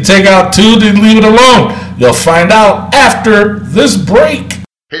it? Did he take out 2? Did he leave it alone? You'll find out after this break.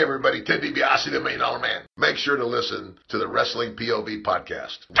 Hey everybody, Ted DiBiase, the $1 Million Man. Make sure to listen to the Wrestling POV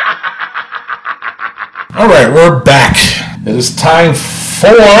podcast. All right, we're back. It is time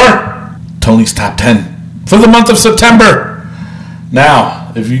for Tony's Top 10 for the month of September.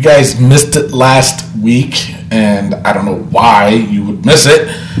 Now, if you guys missed it last week, and I don't know why you would miss it,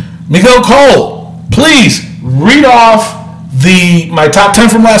 Miguel Cole, please read off my top 10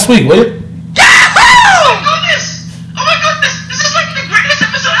 from last week, will you?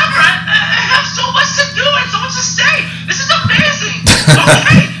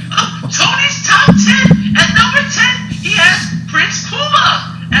 Okay, Tony's top 10. At number 10, he has Prince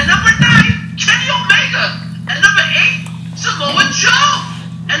Puma. At number 9, Kenny Omega. At number 8, Samoa Joe.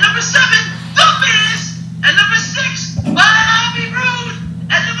 At number 7, The Miz. At number 6, Bobby Roode.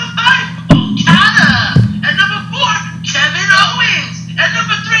 At number 5, Okada. At number 4, Kevin Owens. At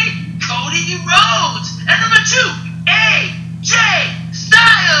number 3, Cody Rhodes. At number 2, AJ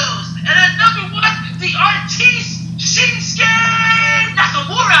Styles. And at number 1, the artiste Shinsuke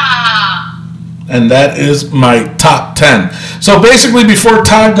Nakamura. And that is my top 10. So basically, before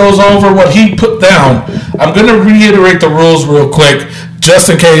Todd goes over what he put down, I'm going to reiterate the rules real quick, just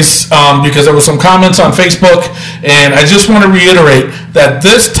in case, because there were some comments on Facebook, and I just want to reiterate that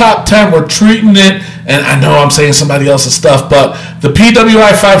this top 10, we're treating it, and I know I'm saying somebody else's stuff, but the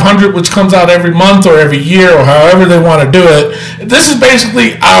PWI 500, which comes out every month or every year or however they want to do it, this is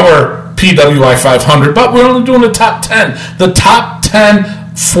basically our PWI 500, but we're only doing the top 10. The top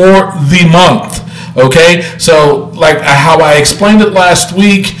 10 for the month. Okay, so like how I explained it last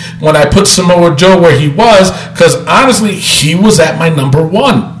week when I put Samoa Joe where he was, because honestly, he was at my number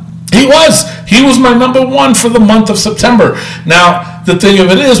 1. He was my number 1 for the month of September. Now, the thing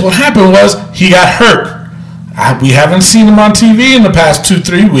of it is, what happened was he got hurt. We haven't seen him on TV in the past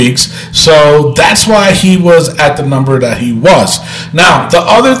 2-3 weeks, so that's why he was at the number that he was. Now, the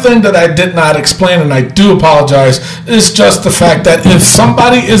other thing that I did not explain, and I do apologize, is just the fact that if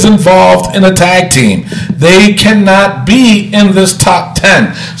somebody is involved in a tag team, they cannot be in this top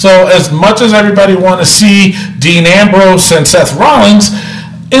 10. So as much as everybody want to see Dean Ambrose and Seth Rollins,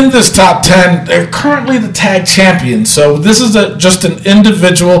 in this top 10, they're currently the tag champions. So this is just an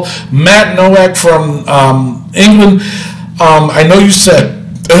individual. Matt Nowak from England. I know you said,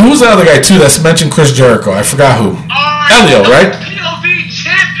 and who's the other guy too that's mentioned Chris Jericho? I forgot who. Elio, right? POV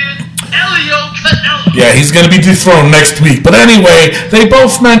champion Elio Canelo. Yeah, he's going to be dethroned next week. But anyway, they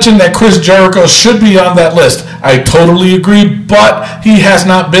both mentioned that Chris Jericho should be on that list. I totally agree, but he has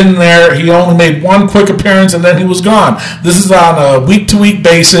not been there. He only made one quick appearance and then he was gone. This is on a week-to-week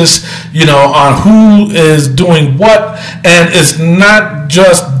basis, on who is doing what, and it's not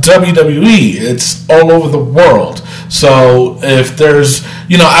just WWE. It's all over the world. So if there's,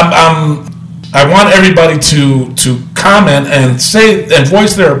 I want everybody to comment and say and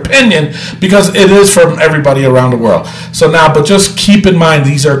voice their opinion because it is from everybody around the world. So now, but just keep in mind,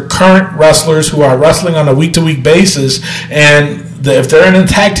 these are current wrestlers who are wrestling on a week-to-week basis, and if they're in a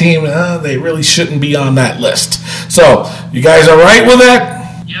tag team, they really shouldn't be on that list. So, you guys all right with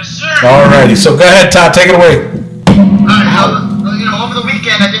that? Yes, sir. Alrighty, so go ahead, Todd, take it away. Over the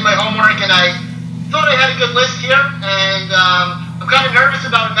weekend, I did my homework, and I thought I had a good list here, and I'm kind of nervous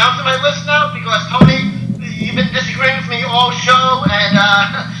about announcing my list now because Tony, you've been disagreeing with me all show, and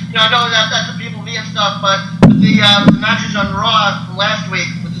I know that's the people me and stuff, but the matches on Raw from last week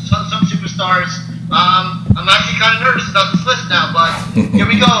with some superstars, I'm actually kind of nervous about this list now. But here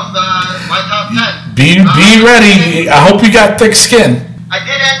we go, my top 10. Be ready. I hope you got thick skin. I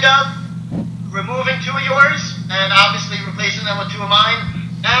did end up removing 2 of yours, and obviously replacing them with 2 of mine,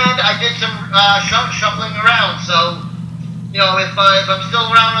 and I did some shuffling around. So, if I'm still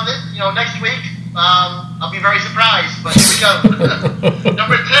around on it, next week, I'll be very surprised. But here we go.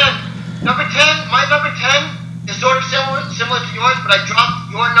 Number 10. My number 10 is sort of similar to yours, but I dropped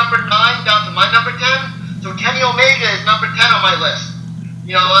your number 9 down to my number 10. So Kenny Omega is number 10 on my list.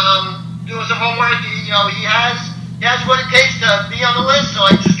 Doing some homework. He has what it takes to be on the list. So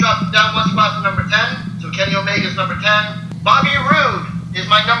I just dropped him down 1 spot to number 10. So Kenny Omega is number 10. Bobby Roode is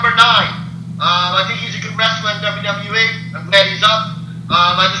my number 9. I think he's a good wrestler in WWE. I'm glad he's up.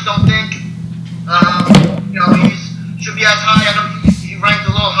 I just don't think, he should be as high. I know he ranked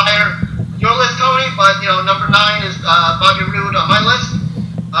a little higher on your list, Tony, but, number 9 is Bobby Roode on my list.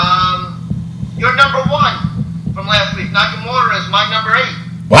 Your number 1 from last week, Nakamura, is my number 8.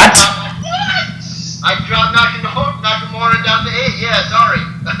 What? I dropped Nakamura down to 8. Yeah, sorry.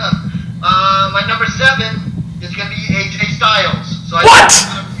 My number 7 is going to be AJ Styles. So I what?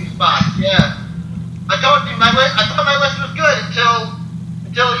 Yeah. I thought my list was good until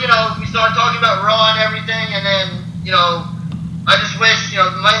we started talking about Raw and everything, and then I just wish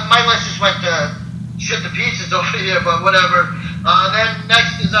my list just went to shit to pieces over here, but whatever. Then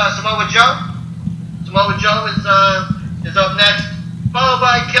next is Samoa Joe. Samoa Joe is up next, followed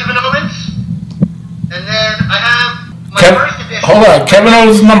by Kevin Owens, and then I have my first edition. Hold on, Kevin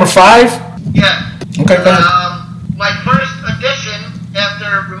Owens is number 5. Yeah. Okay. Go ahead. My first edition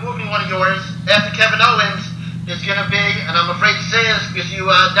after removing one of yours, after Kevin Owens, is going to be, and I'm afraid to say this because you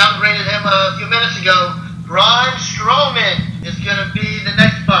downgraded him a few minutes ago, Braun Strowman is going to be the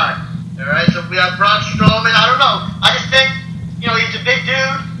next spot. Alright, so we have Braun Strowman. I don't know. I just think, he's a big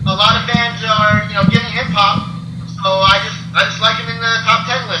dude. A lot of fans are, giving him pop. So I just like him in the top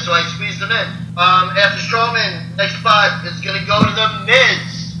 10 list, so I squeezed him in. After Strowman, next spot is going to go to The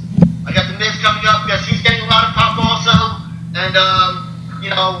Miz. I got The Miz coming up because he's getting a lot of pop also. And,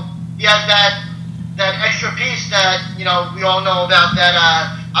 he has that extra piece that, we all know about that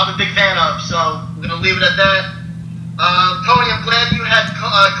I'm a big fan of. So I'm going to leave it at that. Tony, I'm glad you had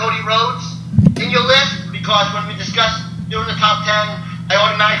Cody Rhodes in your list because when we discussed doing the top 10, I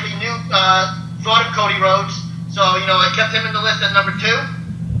automatically thought of Cody Rhodes. So, I kept him in the list at number 2.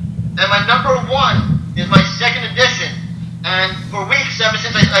 And my number 1 is my second edition. And for weeks, ever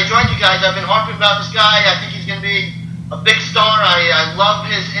since I joined you guys, I've been harping about this guy. I think he's going to be a big star. I love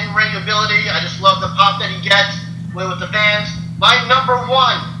his in-ring ability. I just love the pop that he gets with the fans. My number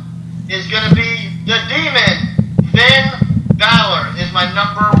 1 is going to be the Demon. Finn Balor is my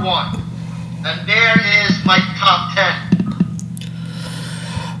number 1. And there is my top 10.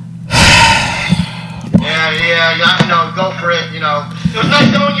 Yeah, go for it, It was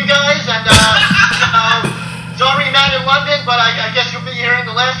nice knowing you guys, and, sorry, Matt in London, but I guess you'll be hearing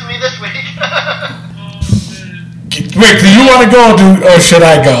the last of me this week. Rick, do you want to go or should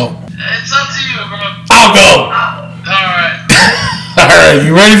I go? It's up to you, bro. I'll go. Alright. Alright,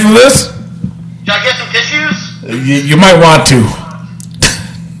 you ready for this? Should I get some tissues? You might want to.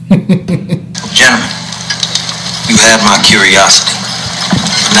 Gentlemen, you have my curiosity.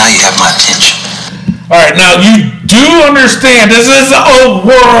 Now you have my attention. Alright, now you do understand this is a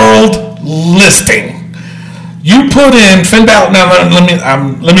world listing. You put in Finn Balor. Now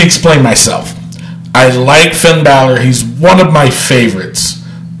let me explain myself. I like Finn Balor. He's one of my favorites.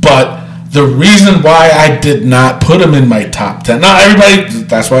 But the reason why I did not put him in my top 10. Now everybody,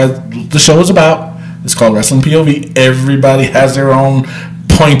 that's why the show is about. It's called Wrestling POV. Everybody has their own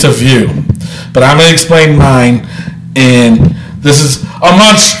point of view. But I'm going to explain mine. And this is a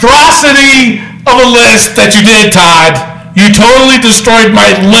monstrosity of a list that you did, Todd. You totally destroyed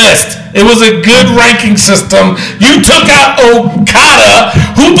my list. It was a good ranking system. You took out Okada,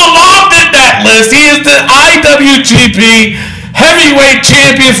 who belonged in that list. He is the IWGP heavyweight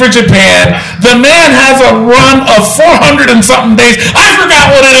champion for Japan. The man has a run of 400 and something days. I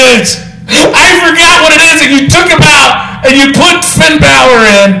forgot what it is. And you took him out and you put Finn Balor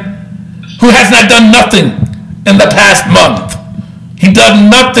in, who has not done nothing in the past month. He done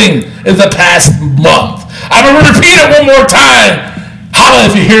nothing in the past month. I'm going to repeat it one more time. Holla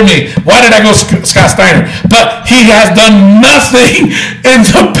if you hear me. Why did I go Scott Steiner? But he has done nothing in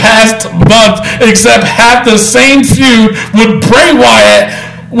the past month except have the same feud with Bray Wyatt,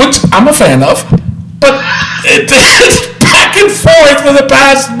 which I'm a fan of. But it's back and forth for the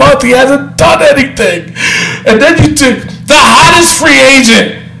past month. He hasn't done anything. And then you took the hottest free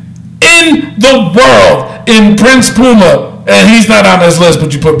agent in the world in Prince Puma. And he's not on this list,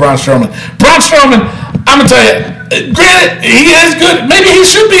 but you put Braun Strowman. Braun Strowman, I'm going to tell you, granted, he is good. Maybe he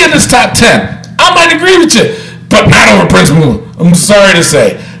should be in this top 10. I might agree with you, but not over Prince Puma. I'm sorry to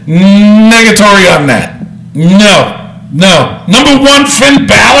say. Negatory on that. No. Number one, Finn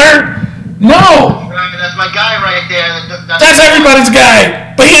Balor? No. That's my guy right there. That's everybody's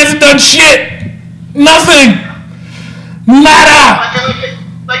guy. But he hasn't done shit. Nothing. Nada.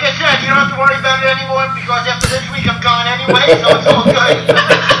 Like I said, you don't have to worry about it anymore because after this week I'm gone anyway, so it's all good.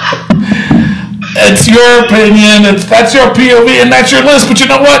 It's your opinion. That's your POV, and that's your list. But you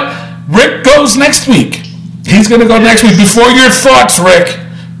know what? Rick goes next week. He's going to go next week. Before your thoughts, Rick,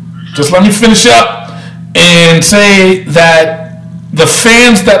 just let me finish up and say that the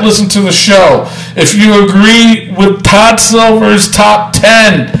fans that listen to the show, if you agree with Todd Silver's top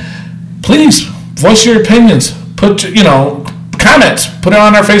 10, please voice your opinions. Put, comments. Put it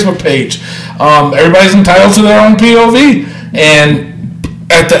on our Facebook page. Everybody's entitled to their own POV. And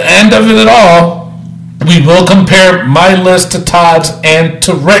at the end of it all, we will compare my list to Todd's and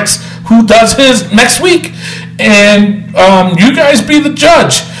to Rick's, who does his next week. And you guys be the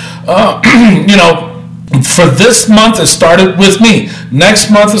judge. For this month, it started with me. Next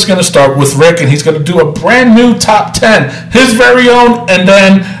month is going to start with Rick, and he's going to do a brand new top 10, his very own, and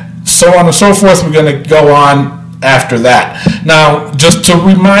then so on and so forth. We're going to go on after that. Now, just to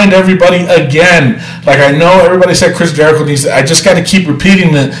remind everybody again, like I know everybody said Chris Jericho needs to, I just got to keep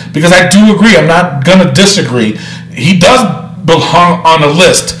repeating it because I do agree. I'm not going to disagree. He does belong on a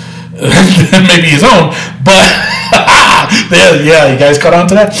list, maybe his own, but yeah, you guys caught on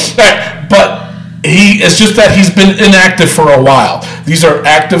to that? All right, but it's just that he's been inactive for a while. These are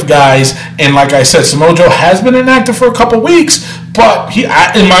active guys, and like I said, Samoa Joe has been inactive for a couple weeks, but he,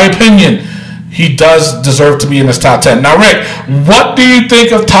 in my opinion, he does deserve to be in this top 10. Now, Rick, what do you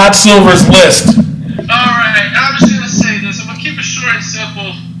think of Todd Silver's list? All right, I'm just going to say this. I'm going to keep it short and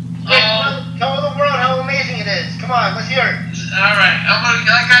simple. Tell the world how amazing it is. Come on, let's hear it. All right,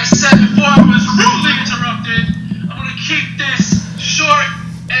 like I said before, I was rudely interrupted. I'm going to keep this short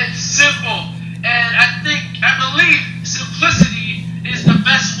and simple. And I believe simplicity is the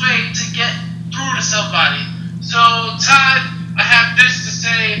best way to get through to somebody. So, Todd, I have this to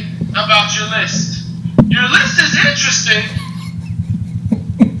say about your list. Your list is interesting,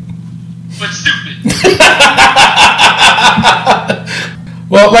 but stupid.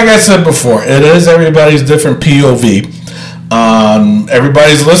 Well, like I said before, it is everybody's different POV.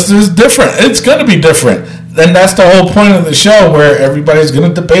 Everybody's list is different. It's going to be different. And that's the whole point of the show, where everybody's going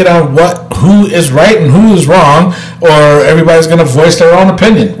to debate on who is right and who is wrong, or everybody's going to voice their own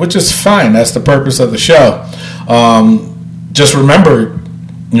opinion, which is fine. That's the purpose of the show. Just remember,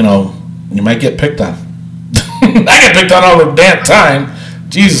 you might get picked on. I get picked on all the damn time.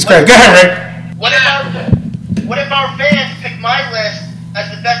 Jesus Christ. Go ahead, Rick. What if our fans pick my list as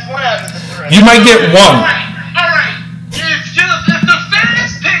the best one out of the three? You might get one. All right. If the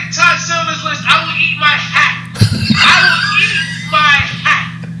fans pick Todd Silver's list, I will eat my hat.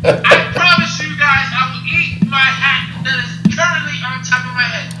 I promise you guys, I will eat my hat that is currently on top of my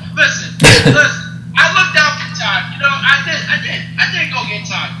head. Listen. I looked out for Todd. I did go get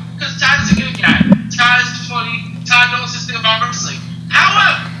Todd. Because Todd is a good guy. Todd is funny. Todd knows his thing about wrestling.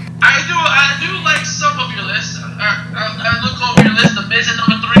 However, I do like some of your lists. I look over your list. The Miz at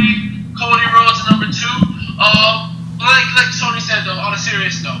number 3, Cody Rhodes at number 2. Like Tony said though, on a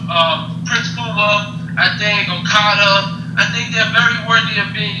serious note, Prince Puma at think Okada. I think they're very worthy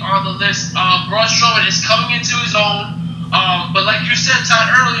of being on the list. Braun Strowman is coming into his own. But like you said, Todd,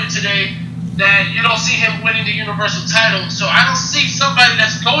 earlier today, that you don't see him winning the Universal title. So I don't see somebody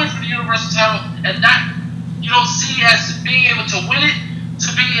that's going for the Universal title and you don't see as being able to win it to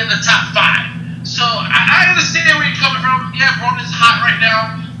be in the top 5. So I understand where you're coming from. Yeah, Braun is hot right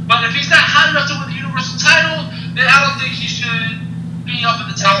now. But if he's not hot enough to win the Universal title, then I don't think he should be up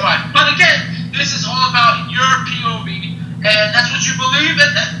in the top 5. But again, this is all about your POV. And that's what you believe.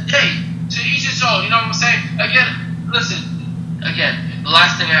 And hey, to each his own. You know what I'm saying? Again, listen. Again, the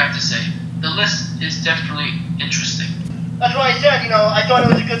last thing I have to say. The list is definitely interesting. That's why I said, I thought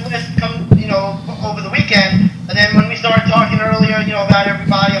it was a good list over the weekend. And then when we started talking earlier, about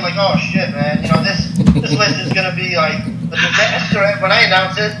everybody, I'm like, oh shit, man. This list is gonna be like a disaster when I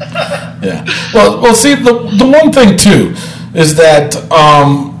announce it. Yeah. Well, see, the one thing too is that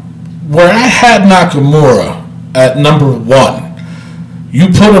where I had Nakamura at number 1, you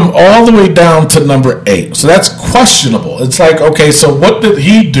put him all the way down to number 8. So that's questionable. It's like, okay, so what did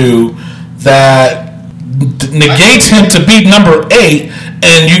he do that negates him to be number 8,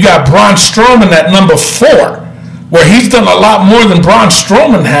 and you got Braun Strowman at number 4, where he's done a lot more than Braun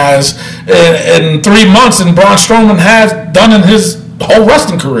Strowman has in 3 months, and Braun Strowman has done in his whole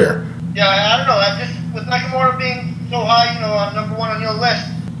wrestling career. Yeah, I don't know. With Nakamura being so high, on number 1 on your list,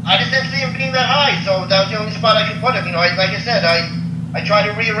 I just didn't see him being that high, so that was the only spot I could put him. Like I said, I try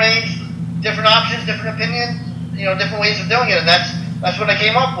to rearrange different options, different opinions, different ways of doing it, and that's what I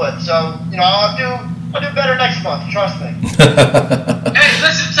came up with. So, I'll do better next month, trust me. Hey,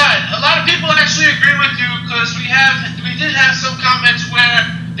 listen, Todd, a lot of people actually agree with you because we did have some comments where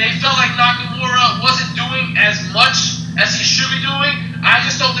they felt like Nakamura wasn't doing as much as he should be doing. I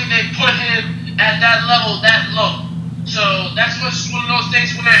just don't think they put him at that level, that low. So that's just one of those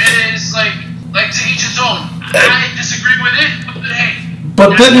things where it is like to each his own. I disagree with it, but hey.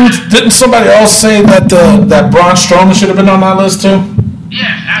 But didn't somebody else say that that Braun Strowman should have been on that list too?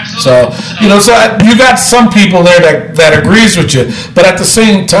 Yeah, absolutely. So you got some people there that agrees with you, but at the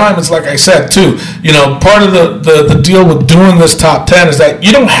same time, it's like I said too. Part of the deal with doing this top 10 is that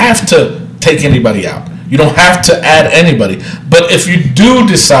you don't have to take anybody out. You don't have to add anybody. But if you do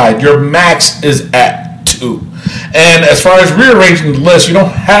decide your max is at 2. And as far as rearranging the list, you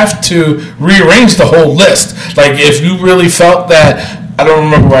don't have to rearrange the whole list. Like if you really felt that, I don't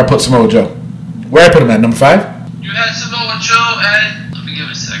remember where I put Samoa Joe. Where I put him at, number 5? You had Samoa Joe at, let me give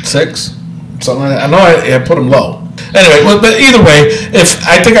it a second. 6? Something like that. I know I put him low. Anyway, but either way,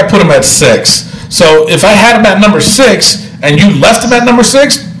 I think I put him at 6. So if I had him at number 6 and you left him at number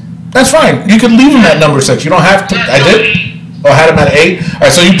 6, that's fine. You could leave him at number 6. You don't have to. I did? I had him at 8. All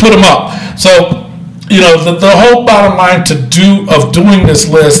right, so you put him up. So the whole bottom line of doing this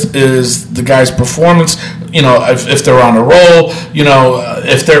list is the guy's performance. If they're on a roll,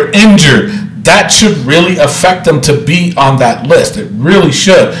 if they're injured, that should really affect them to be on that list. It really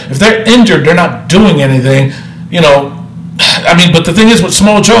should. If they're injured, they're not doing anything. But the thing is with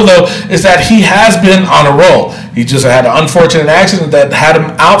Samoa Joe, though, is that he has been on a roll. He just had an unfortunate accident that had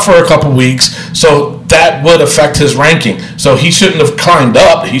him out for a couple weeks, so that would affect his ranking. So he shouldn't have climbed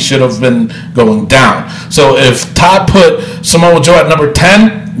up. He should have been going down. So if Todd put Samoa Joe at number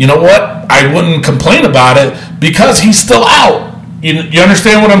 10, you know what? I wouldn't complain about it because he's still out. You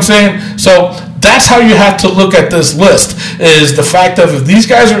understand what I'm saying? So that's how you have to look at this list, is the fact of if these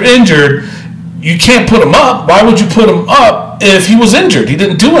guys are injured, you can't put him up. Why would you put him up if he was injured? He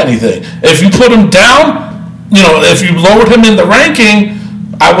didn't do anything. If you put him down, if you lowered him in the ranking,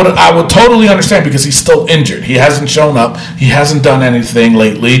 I would totally understand because he's still injured. He hasn't shown up. He hasn't done anything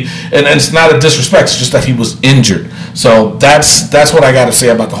lately. And it's not a disrespect. It's just that he was injured. So that's what I got to say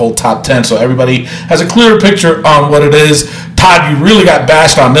about the whole top 10. So everybody has a clearer picture on what it is. Todd, you really got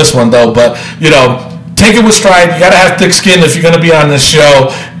bashed on this one, though. But, take it with stride. You got to have thick skin if you're going to be on this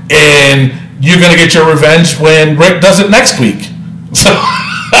show. And you're going to get your revenge when Rick does it next week. So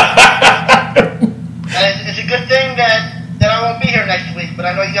it's a good thing that I won't be here next week, but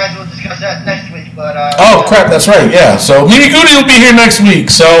I know you guys will discuss that next week. But oh crap, that's right, yeah. So Mini Goody will be here next week.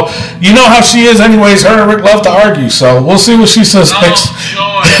 So you know how she is, anyways. Her and Rick love to argue. So we'll see what she says next.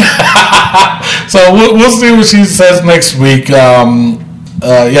 So we'll see what she says next week.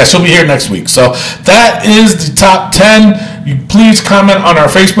 Yeah, she'll be here next week. So that is the top 10. You please comment on our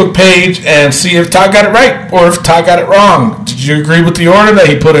Facebook page and see if Todd got it right or if Todd got it wrong. Did you agree with the order that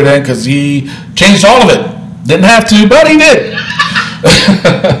he put it in? Because he changed all of it. Didn't have to, but he did.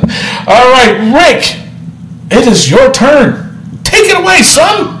 All right, Rick, it is your turn. Take it away,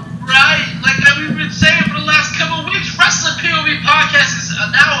 son. Right, like we've been saying for the last couple of weeks, Wrestling POV Podcast is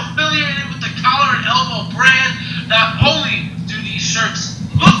now affiliated with the Collar and Elbow brand. Not only do these shirts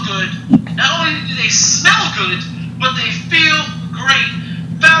look good, not only do they smell good, but they feel great.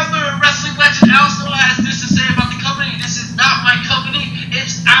 Founder and wrestling legend Al Snow has this to say about the company. This is not my company.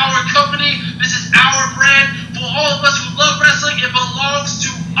 It's our company. This is our brand. For all of us who love wrestling, it belongs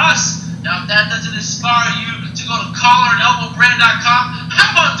to us. Now, if that doesn't inspire you to go to collarandelbowbrand.com, how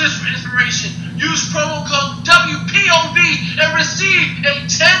about this for inspiration? Use promo code WPOV and receive a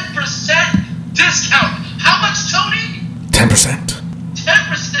 10% discount. How much, Tony? 10%.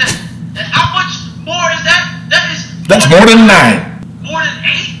 10%. And how much more is that? That's more than 9. More than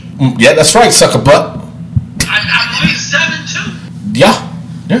 8? Yeah, that's right, sucker butt. I believe 7 too. Yeah.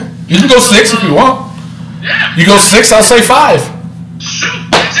 You can go 6 if you want. Yeah. You go 6, I'll say 5. Shoot,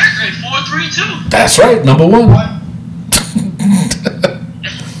 exactly. 4, 3, 2. That's right, number 1.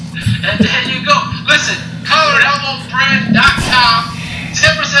 And there you go. Listen, collarandelbowbrand.com.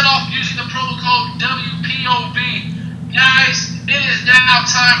 10% off using the promo code WPOV. Guys, it is now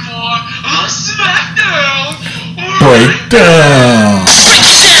time for a SmackDown Breakdown.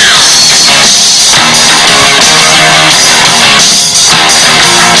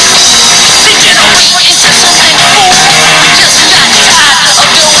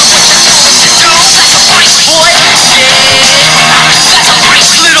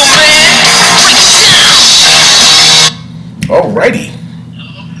 Alrighty.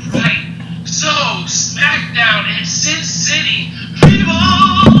 Alright. So, SmackDown in Sin City. Viva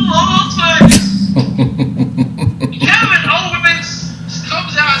Las Vegas. Kevin Owens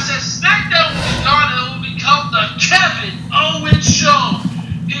comes out and says SmackDown will be gone and it will become the Kevin Owens Show.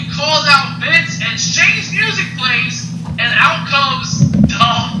 He calls out Vince and Shane's music plays and out comes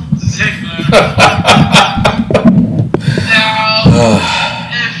Dolph Ziggler. Now,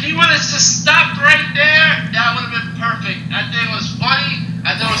 if he would have just stopped right there, that would have been perfect. I think it was funny.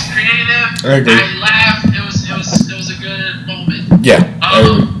 I thought it was creative. I agree. I laughed. It was a good moment. Yeah.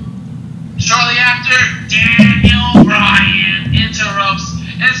 Shortly after, Daniel Bryan interrupts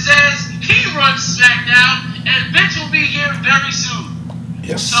and says he runs SmackDown and Vince will be here very soon.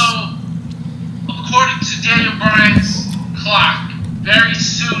 Yes. So, according to Daniel Bryan's clock, very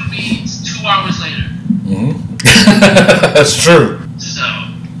soon means 2 hours later. That's true. So,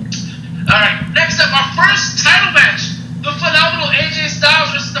 alright, next up, our first title match. The phenomenal AJ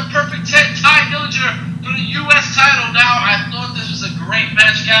Styles versus the Perfect 10, Ty Dillinger for the U.S. title. Now, I thought this was a great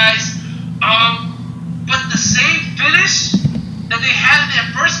match, guys. But the same finish that they had in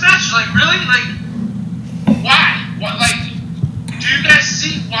their first match, like, really? Like, why? Do you guys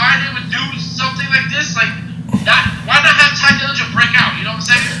see why they would do something like this? Like, why not have Ty Dillinger break out? You know what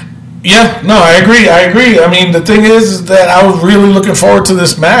I'm saying? Yeah, no, I agree. I mean, the thing is that I was really looking forward to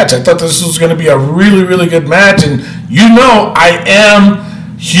this match. I thought this was going to be a really, really good match. And you know I am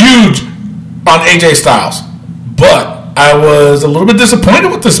huge on AJ Styles. But I was a little bit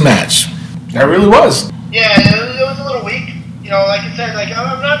disappointed with this match. I really was. Yeah, it was a little weak. You know, like I said,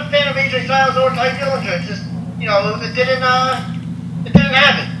 I'm not a fan of AJ Styles or Ty Dillinger. It's just, it didn't happen.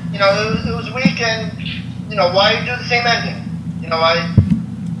 It was weak, and why do the same ending?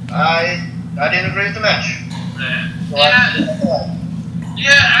 I didn't agree with the match.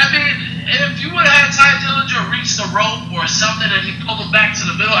 Yeah, I mean, if you would have had Ty Dillinger reach the rope or something and he pulled it back to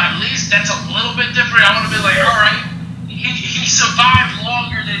the middle, at least that's a little bit different. I would have been like, all right, he survived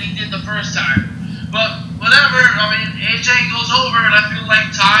longer than he did the first time. But whatever, I mean, AJ goes over and I feel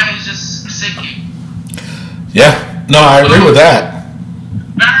like Ty is just sinking. Yeah, no, I agree with that.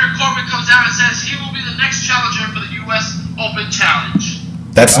 Baron Corbin comes out and says he will be the next challenger for the U.S. Open Challenge.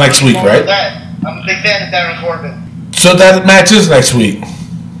 That's next week, right? I'm a big fan of Baron Corbin. So that match is next week.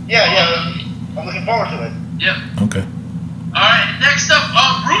 Yeah, I'm looking forward to it. Yep. Okay. Alright, next up,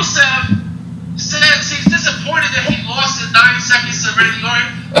 Rusev says he's disappointed that he lost in 9 seconds to Randy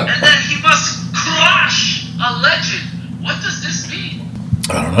Orton and that he must crush a legend. What does this mean?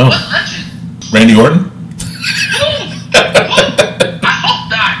 I don't know. What legend? Randy Orton? Who? I hope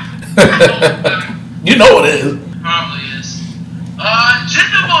not. You know it is. Probably is.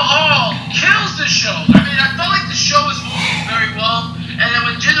 Jinder Mahal kills the show. I mean, I felt like the show was moving very well, and then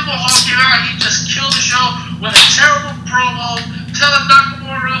when Jinder Mahal came out, he just killed the show with a terrible promo, telling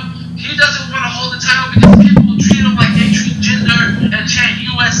Nakamura he doesn't want to hold the title because people will treat him like they treat Jinder and chant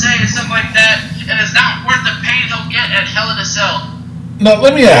USA and stuff like that, and it's not worth the pain he'll get at Hell in a Cell. Now,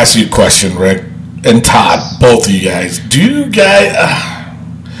 let me ask you a question, Rick and Todd, both of you guys. Do you guys...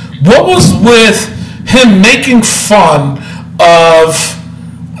 what was with him making fun of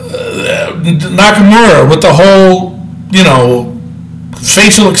Nakamura with the whole,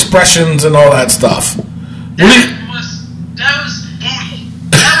 facial expressions and all that stuff? That was booty.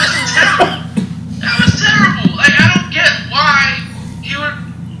 That was terrible. That was terrible.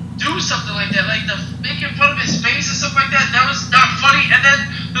 do something like that, like the making fun of his face or something like that. That was not funny. And then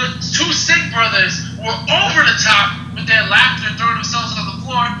the two Singh brothers were over the top with their laughter and throwing themselves on the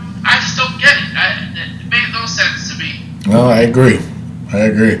floor. I just don't get it. It made no sense to me. No, I agree.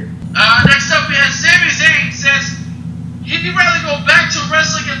 Next up, we had Sami Zayn says he'd rather go back to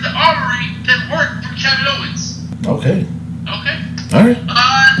wrestling at the Armory than work for Kevin Owens. Okay. All right.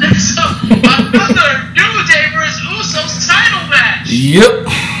 Next up, another New Day vs. Usos title match.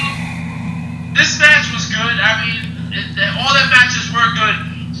 Yep. This match was good. I mean, all their matches were good.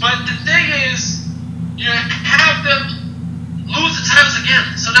 But the thing is, you have them lose the titles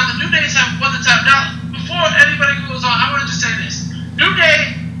again. So now the New Days have won the title. Now, before anybody goes on, I want to just say this. New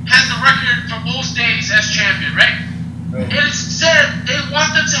Day has the record for most days as champion, right? And it said they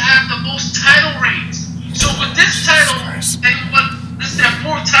want them to have the most title reigns. So with this title, they want this is their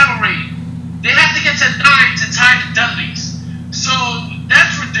 4th title reign. They have to get to 9 to tie the Dudleys. So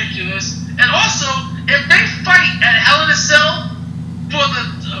that's ridiculous. And also, if they fight at Hell in a Cell for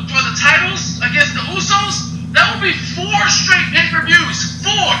the titles against the Usos, that would be 4 straight pay-per-views.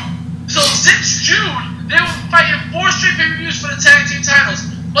 4. So since June, they were fighting 4 straight pay-per-views for the tag team titles.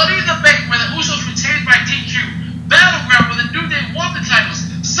 Money in the Bank, where the Usos retained by DQ. Battleground, where the New Day won the titles.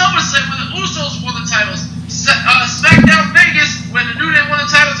 SummerSlam, where the Usos won the titles. SmackDown Vegas, where the New Day won the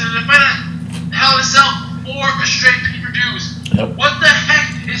titles, and they fight at Hell in a Cell 4 straight pay-per-views. Yep. What the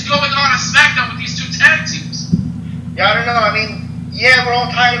heck is going on SmackDown with these 2 tag teams? Yeah, I don't know. I mean, yeah, we're all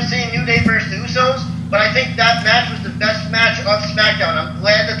tired of seeing New Day versus the Usos, but I think that match was the best match of SmackDown. I'm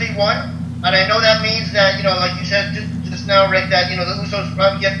glad that they won, and I know that means that, like you said just now, Rick, that, the Usos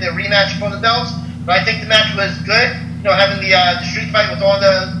probably get their rematch for the belts, but I think the match was good, having the street fight with all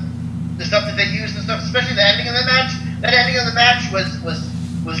the stuff that they used and stuff, especially the ending of the match. That ending of the match was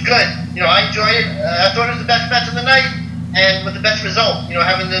good. I enjoyed it. I thought it was the best match of the night, and with the best result,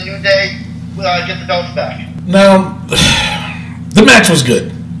 having the New Day get the belts back. Now, the match was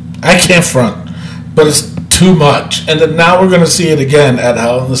good. I can't front, but it's too much. And then now we're going to see it again at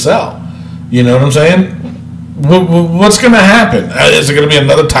Hell in a Cell. You know what I'm saying? What's going to happen? Is it going to be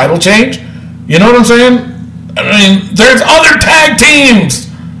another title change? You know what I'm saying? I mean, there's other tag teams.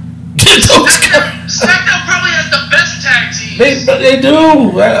 SmackDown probably has the best tag teams. They do.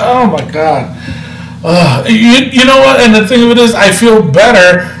 Oh my God. You know what? And the thing of it is, I feel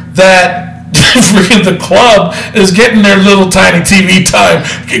better that the club is getting their little tiny TV time.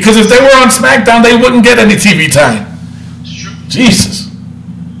 Because if they were on SmackDown, they wouldn't get any TV time. Jesus.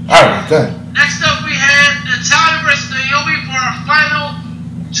 All right, go ahead. Next up, we had Natalya versus Naomi for our final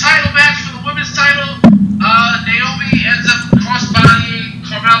title match for the women's title. Naomi ends up crossbodying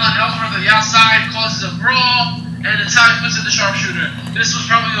Carmella and Elmer on the outside, causes a brawl, and Natalya puts in the sharpshooter. This was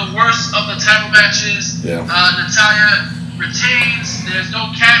probably the worst of the title matches. Yeah. Natalya retains. There's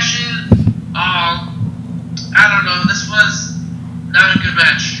no cash-in. I don't know. This was not a good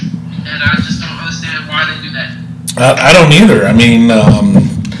match, and I just don't understand why they do that. I don't either. I mean, no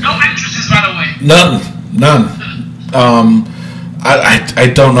entrances, by the way. None. I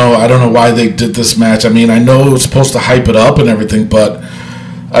don't know. I don't know why they did this match. I mean, I know it was supposed to hype it up and everything, but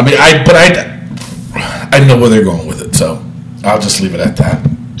I mean, I know where they're going with it, so I'll just leave it at that.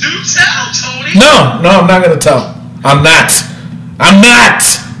 Do tell, Tony. No, I'm not gonna tell. I'm not.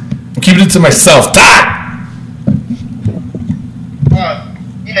 I'm keeping it to myself.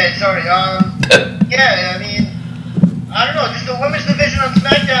 Yeah, sorry. Yeah, I mean, I don't know. Just the women's division on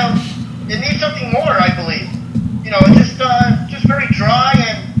SmackDown, it needs something more, I believe. It's just very dry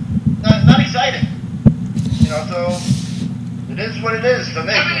and not exciting. So it is what it is for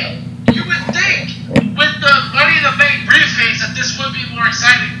me. I mean, you would think with the Money in the Bank briefcase that this would be more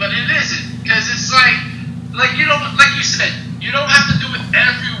exciting, but it isn't, because it's like you said, you don't have to do it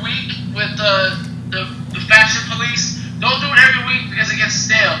every week with the Fashion Police. Don't do it every week because it gets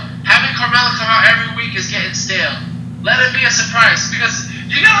stale. Having Carmella come out every week is getting stale. Let it be a surprise, because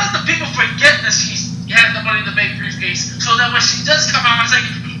you gotta let the people forget that she's had the Money in the Bank briefcase, so that when she does come out, it's like,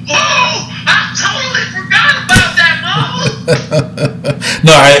 whoa, I totally forgot about that, Mo.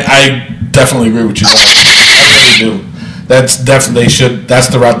 No, I definitely agree with you. I really do. That's definitely that's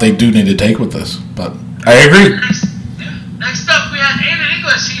the route they do need to take with this. But I agree. Next up, we had Aiden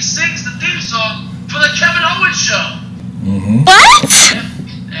English. He sings the theme song for the Kevin Owens show. Mm-hmm. What?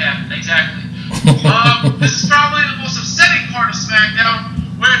 Yeah, exactly. This is probably the most upsetting part of SmackDown,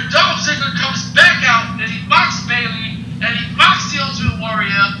 where Dolph Ziggler comes back out and he mocks Bayley and he mocks the Ultimate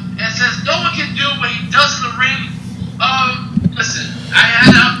Warrior and says no one can do what he does in the ring. Listen, I had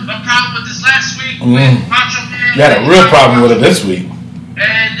a problem with this last week with Macho Man. You had a real problem with it this week.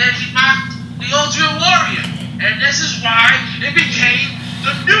 And then he mocked the Ultimate Warrior, and this is why it became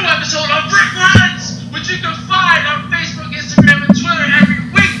the new episode you can find on Facebook, Instagram, and Twitter every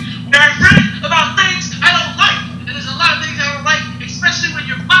week where I rant about things I don't like. And there's a lot of things I don't like, especially when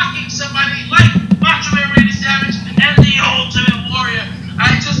you're mocking somebody like Macho Man Randy Savage and the Ultimate Warrior.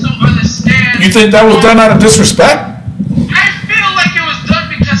 I just don't understand. You think that was done out of disrespect? I feel like it was done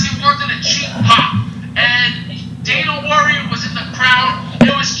because he wanted a cheap pop. And Dana Warrior was in the crowd.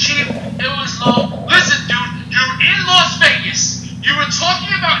 It was cheap. It was low. Listen, dude, you're in Las Vegas. You were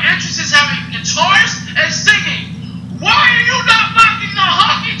talking about entrances having guitars and singing. Why are you not mocking the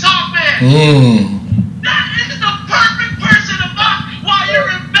Honky Tonk Man? That is the perfect person to mock while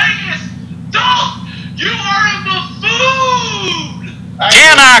you're in Vegas. Don't. You are a buffoon.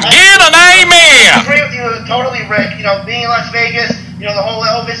 Can I get an amen? I agree with you totally, Rick. You know, being in Las Vegas, you know, the whole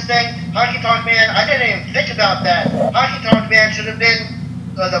Elvis thing, Honky Tonk Man, I didn't even think about that. Honky Tonk Man should have been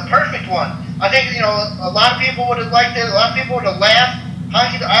the perfect one. I think, you know, a lot of people would have liked it. A lot of people would have laughed. I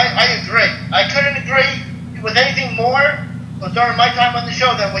agree. I couldn't agree with anything more during my time on the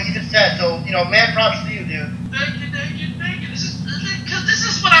show than what you just said. So, you know, mad props to you, dude. Thank you. This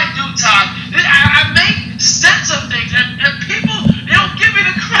is what I do, Todd. I make sense of things, and people, they don't give me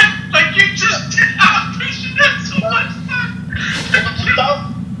the credit like you just did. I appreciate that so much.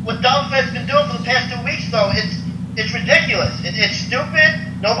 What Dolph's been doing for the past 2 weeks, though, it's ridiculous. It's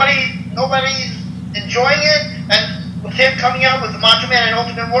stupid. Nobody's enjoying it, and with him coming out with the Macho Man and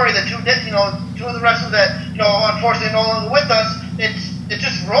Ultimate Warrior, the two of the wrestlers that, you know, unfortunately no longer with us, it's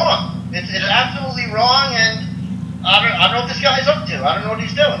just wrong. It's absolutely wrong, and I don't know what this guy's up to. I don't know what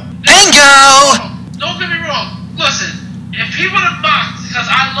he's doing. Bingo! Don't get me wrong. Listen, if he would have mocked, because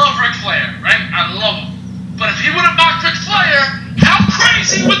I love Ric Flair, right? I love him. But if he would have mocked Ric Flair, how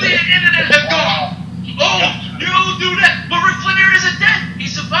crazy would the internet have gone? Oh, you don't do that. But Ric Flair isn't dead. He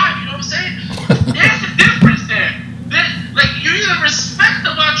survived. You know what I'm saying? There's the difference there. Like, you either respect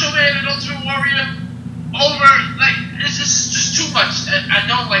the Macho Man and Ultimate Warrior over, like, it's just too much. I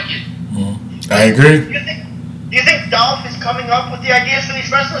don't like it. I agree. Do you think Dolph is coming up with the ideas for these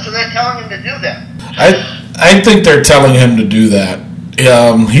wrestlers, or they're telling him to do that? I think they're telling him to do that.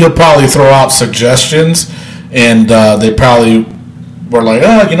 He'll probably throw out suggestions, and they probably were like,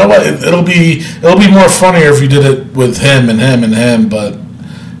 "Oh, you know what? It'll be more funnier if you did it with him and him and him." But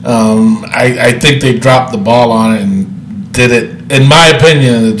I think they dropped the ball on it and did it, in my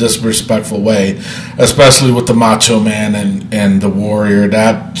opinion, in a disrespectful way, especially with the Macho Man and the Warrior.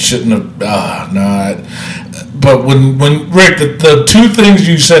 That shouldn't have not. But when Rick, the two things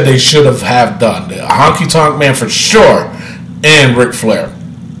you said they should have done, the Honky Tonk Man for sure, and Ric Flair.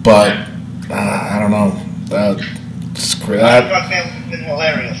 But I don't know. Honky Tonk Man would have been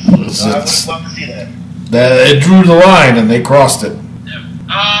hilarious. I would love to see that. It drew the line and they crossed it.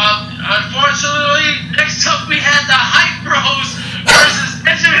 Unfortunately, next up we had the Hype Bros versus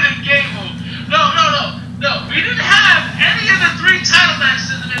Benjamin and Gable. No. We didn't have any of the 3 title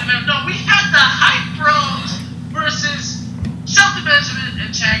matches in the main event. No, we had the Hype Bros versus Shelton Benjamin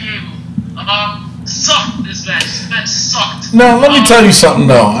and Chad Gable. Sucked this match. This match sucked. Now, let me tell you something,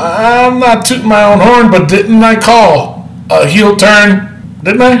 though. I'm not tooting my own horn, but didn't I call a heel turn?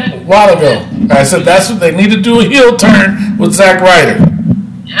 Didn't I? A while ago. I said that's what they need to do, a heel turn with Zack Ryder.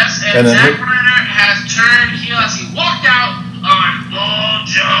 Yes, and Zack Ryder has turned heel as he walked out on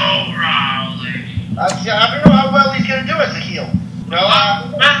Mojo Rawley. I don't know how well he's going to do as a heel. Better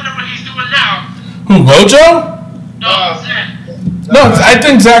than what he's doing now. Who, Mojo? No, Zack. No, I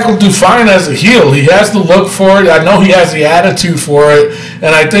think Zack will do fine as a heel. He has the look for it. I know he has the attitude for it.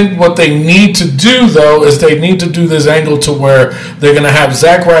 And I think what they need to do, though, is they need to do this angle to where they're going to have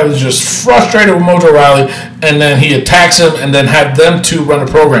Zack Ryder just frustrated with Mojo Rawley, and then he attacks him, and then have them two run a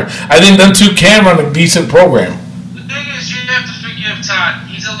program. I think them two can run a decent program. The thing is, you have to forgive Todd.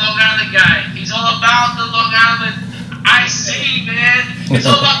 He's a Long Island guy. He's all about the Long Island IC, man. It's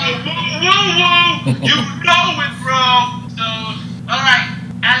all about the woo-woo-woo. You know it, bro. So, all right.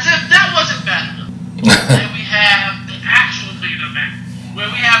 As if that wasn't bad enough. Then we have the actual main event, where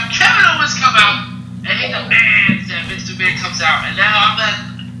we have Kevin Owens come out, and he demands that Vince McMahon comes out. And now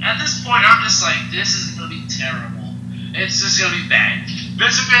at this point, I'm just like, this is going to be terrible. It's just going to be bad.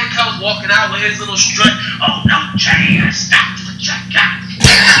 Vince McMahon comes walking out with his little strut. Oh, no, Jay, stop what you got.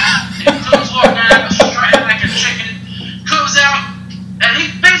 He comes walking out, strutting like a chicken. Comes out, and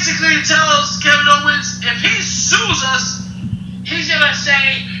he basically tells Kevin Owens, if he sues us, he's going to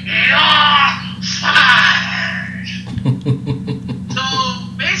say, you're fired. So,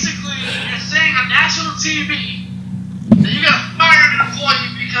 basically, you're saying on national TV that you're going to fire an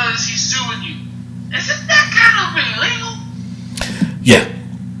employee because he's suing you. Isn't that kind of illegal? Yeah.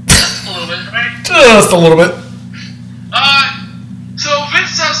 Just a little bit, right? Just a little bit. So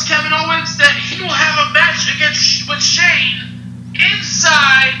Vince tells Kevin Owens that he will have a match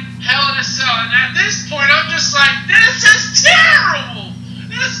tell. And at this point, I'm just like, this is terrible.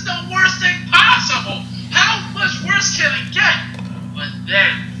 This is the worst thing possible. How much worse can it get? But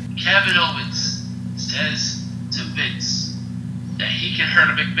then Kevin Owens says to Vince that he can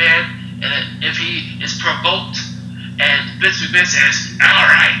hurt a McMahon, and if he is provoked, and Vince McMahon says, all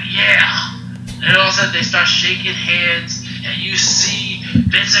right, yeah. And all of a sudden they start shaking hands, and you see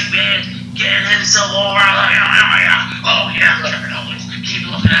Vince McMahon getting himself over. Like, oh yeah, Kevin Owens, keep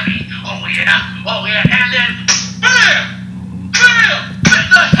looking at me. Oh yeah. And then, bam, with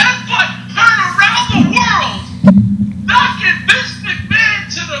the headbutt heard around the world, knocking Vince McMahon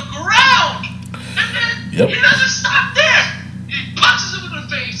to the ground. And then he doesn't stop there. He punches him in the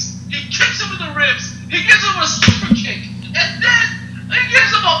face. He kicks him in the ribs. He gives him a super kick. And then he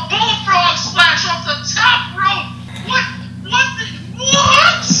gives him a bullfrog splash off the top rope. What?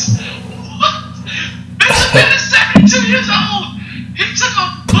 Vince McMahon is 72 years old. He took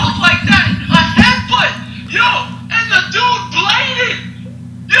a bump like that, a headbutt. Yo, and the dude bladed.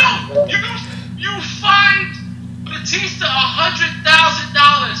 Yo, you fined Batista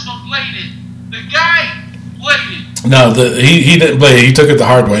 $100,000 for blading. The guy bladed. No, he didn't blade. He took it the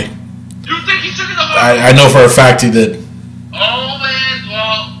hard way. You think he took it the hard way? I know for a fact he did. Oh man,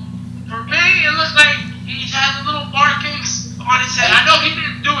 well, for me it looked like he had the little markings on his head. I know he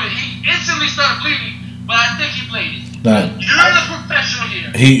didn't do it. He instantly started bleeding, but I think he bladed. No. You're the professional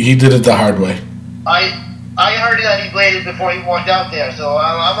here. He did it the hard way. I heard that he bladed before he walked out there, so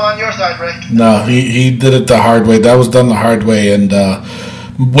I'm on your side, Rick. No, he did it the hard way. That was done the hard way, and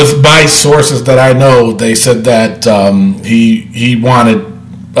with my sources that I know, they said that he wanted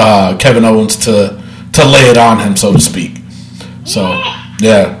Kevin Owens to lay it on him, so to speak. So,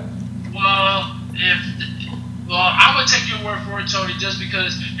 yeah. Well, I would take your word for it, Tony, just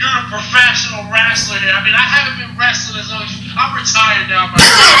because you're a professional wrestler here. I mean, I haven't been wrestling as long as you. I'm retired now, bro.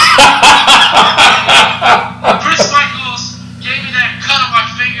 Chris Michaels gave me that cut on my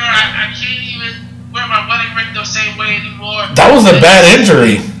finger. I can't even wear my wedding ring the same way anymore. That was a bad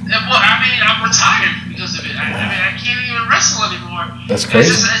injury. Well, I mean, I'm retired because of it. I mean, I can't even wrestle anymore. That's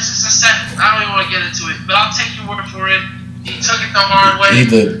crazy. It's just a set. I don't even want to get into it, but I'll take your word for it. He took it the hard way. He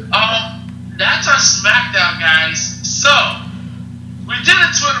did. That's our SmackDown, guys. So, we did a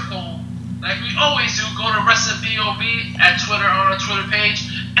Twitter poll, like we always do. Go to WrestlingPOV at Twitter on our Twitter page.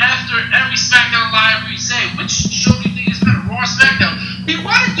 After every SmackDown Live, we say, which show do you think is better, Raw or SmackDown? We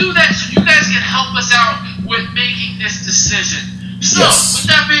want to do that so you guys can help us out with making this decision. So,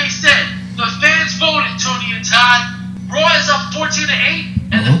 with that being said, the fans voted, Tony and Todd. Raw is up 14-8,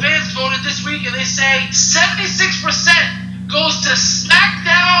 and the fans voted this week, and they say 76% goes to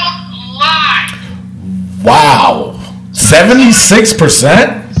SmackDown Live. Wow.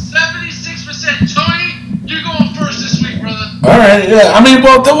 76%? 76%. Tony, you're going first this week, brother. All right, yeah. I mean,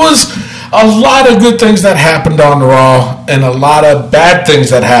 well, there was a lot of good things that happened on Raw and a lot of bad things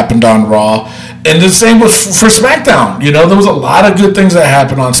that happened on Raw. And the same for SmackDown. You know, there was a lot of good things that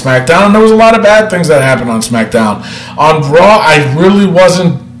happened on SmackDown, and there was a lot of bad things that happened on SmackDown. On Raw, I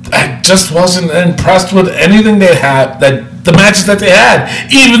just wasn't impressed with anything they had, the matches that they had,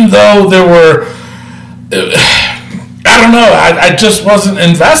 even though there were, I don't know, I just wasn't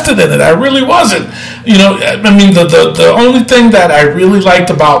invested in it. I really wasn't. You know, I mean, the only thing that I really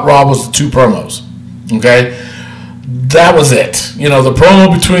liked about Raw was the two promos. Okay? That was it. You know, the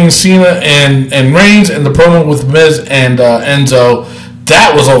promo between Cena and Reigns and the promo with Miz and Enzo,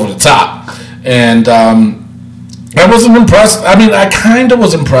 that was over the top. And I wasn't impressed. I mean, I kind of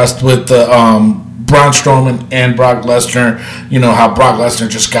was impressed with the Braun Strowman and Brock Lesnar. You know, how Brock Lesnar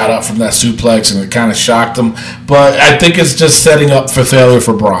just got up from that suplex and it kind of shocked him. But I think it's just setting up for failure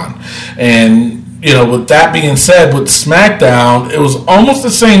for Braun. And, you know, with that being said, with SmackDown, it was almost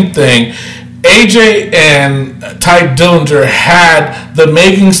the same thing. AJ and Ty Dillinger had the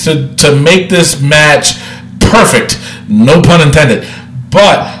makings to make this match perfect. No pun intended.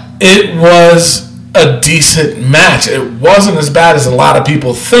 But it was a decent match. It wasn't as bad as a lot of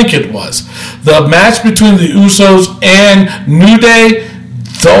people think it was. The match between the Usos and New Day,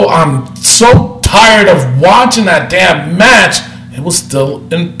 though I'm so tired of watching that damn match, it was still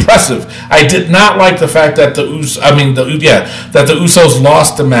impressive. I did not like the fact that the Usos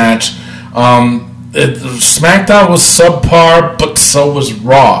lost the match. SmackDown was subpar, but so was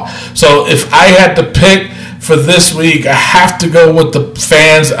Raw. So if I had to pick for this week, I have to go with the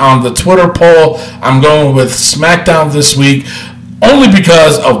fans on the Twitter poll. I'm going with SmackDown this week, only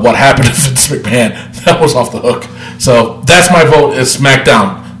because of what happened to Vince McMahon. That was off the hook. So that's my vote, is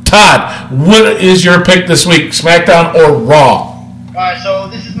SmackDown. Todd, what is your pick this week, SmackDown or Raw? Alright, so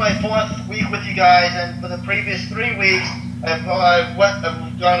this is my 4th week with you guys, and for the previous 3 weeks, I've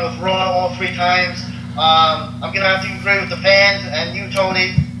gone with Raw all 3 times. I'm going to have to agree with the fans and you,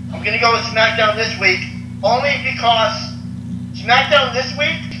 Tony. I'm going to go with SmackDown this week, only because SmackDown this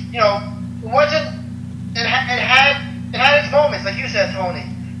week, you know, it had its moments, like you said, Tony.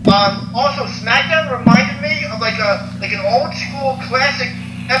 Also, SmackDown reminded me of like an old school classic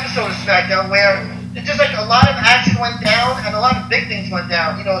episode of SmackDown where it's just like a lot of action went down and a lot of big things went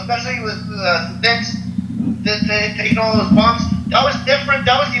down. You know, especially with Vince taking all those bumps. That was different.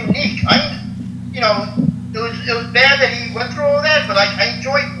 That was unique. It was bad that he went through all that, but I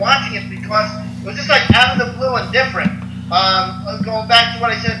enjoyed watching it because it was just like out of the blue and different. Going back to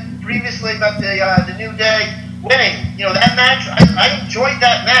what I said previously about the New Day winning, you know, that match, I enjoyed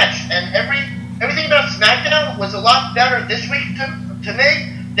that match, and everything about SmackDown was a lot better this week to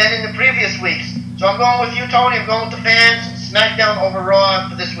me than in the previous weeks. So I'm going with you, Tony. I'm going with the fans. SmackDown over Raw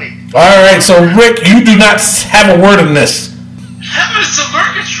for this week. All right, so Rick, you do not have a word in this. Heavens to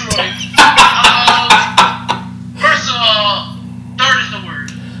Murgatroyd. First of all, third is the word.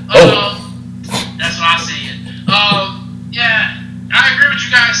 That's what I see it. Yeah, I agree with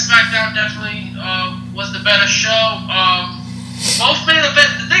you guys. SmackDown definitely was the better show. Both main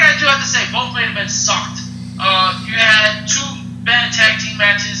events. The thing I do have to say, both main events sucked. You had 2 bad tag team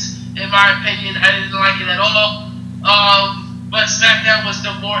matches. In my opinion, I didn't like it at all. But SmackDown was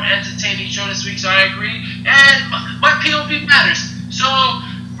the more entertaining show this week, so I agree. And my POV matters. So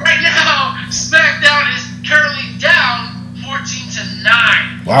right now, SmackDown is currently down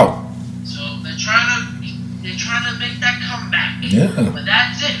 14-9. Wow. So they're trying to make that comeback. Yeah. But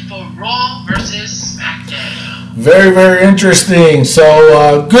that's it for Raw versus SmackDown. Very, very interesting.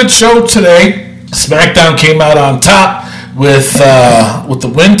 So good show today. SmackDown came out on top with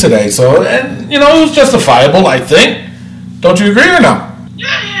the win today. So, and you know, it was justifiable, I think. Don't you agree or no?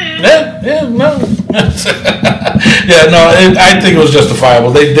 Yeah, no. Yeah, no, I think it was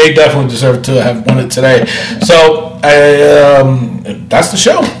justifiable. They definitely deserve to have won it today. So, that's the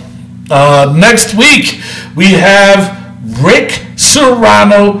show. Next week, we have Rick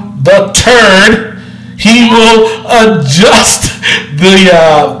Serrano the Turd. He will adjust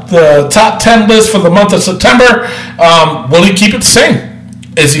the top 10 list for the month of September. Will he keep it the same?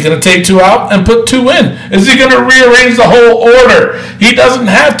 Is he going to take 2 out and put 2 in? Is he going to rearrange the whole order? He doesn't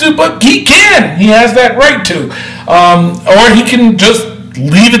have to, but he can. He has that right to. Or he can just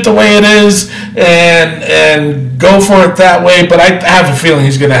leave it the way it is and go for it that way. But I have a feeling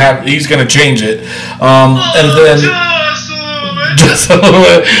he's going to change it. And then just a little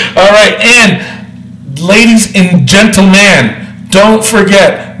bit. All right, and ladies and gentlemen, don't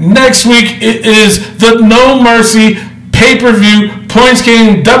forget, next week it is the No Mercy pay-per-view points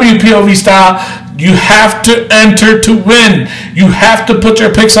game WPOV style. You have to enter to win. You have to put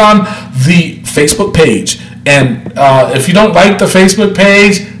your picks on the Facebook page. And if you don't like the Facebook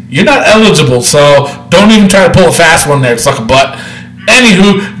page, you're not eligible. So don't even try to pull a fast one there, suck a butt.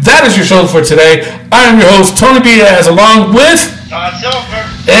 Anywho, that is your show for today. I am your host, Tony Diaz, along with Silver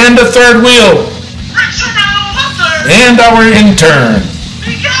and the third wheel. And our intern.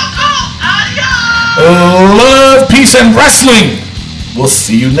 Love, peace, and wrestling. We'll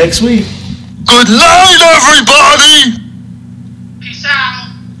see you next week. Good night, everybody. Peace out.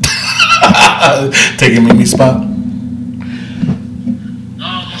 Taking Mimi's spot.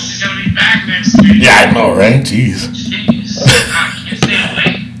 Oh, she's gonna be back next week. Yeah, I know, right? Jeez. I can't stay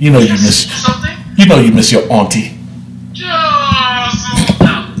away. You know you miss something. You know you miss your auntie. Just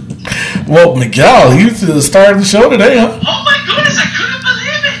no. Well, Miguel, he's the star of the show today, huh? Oh,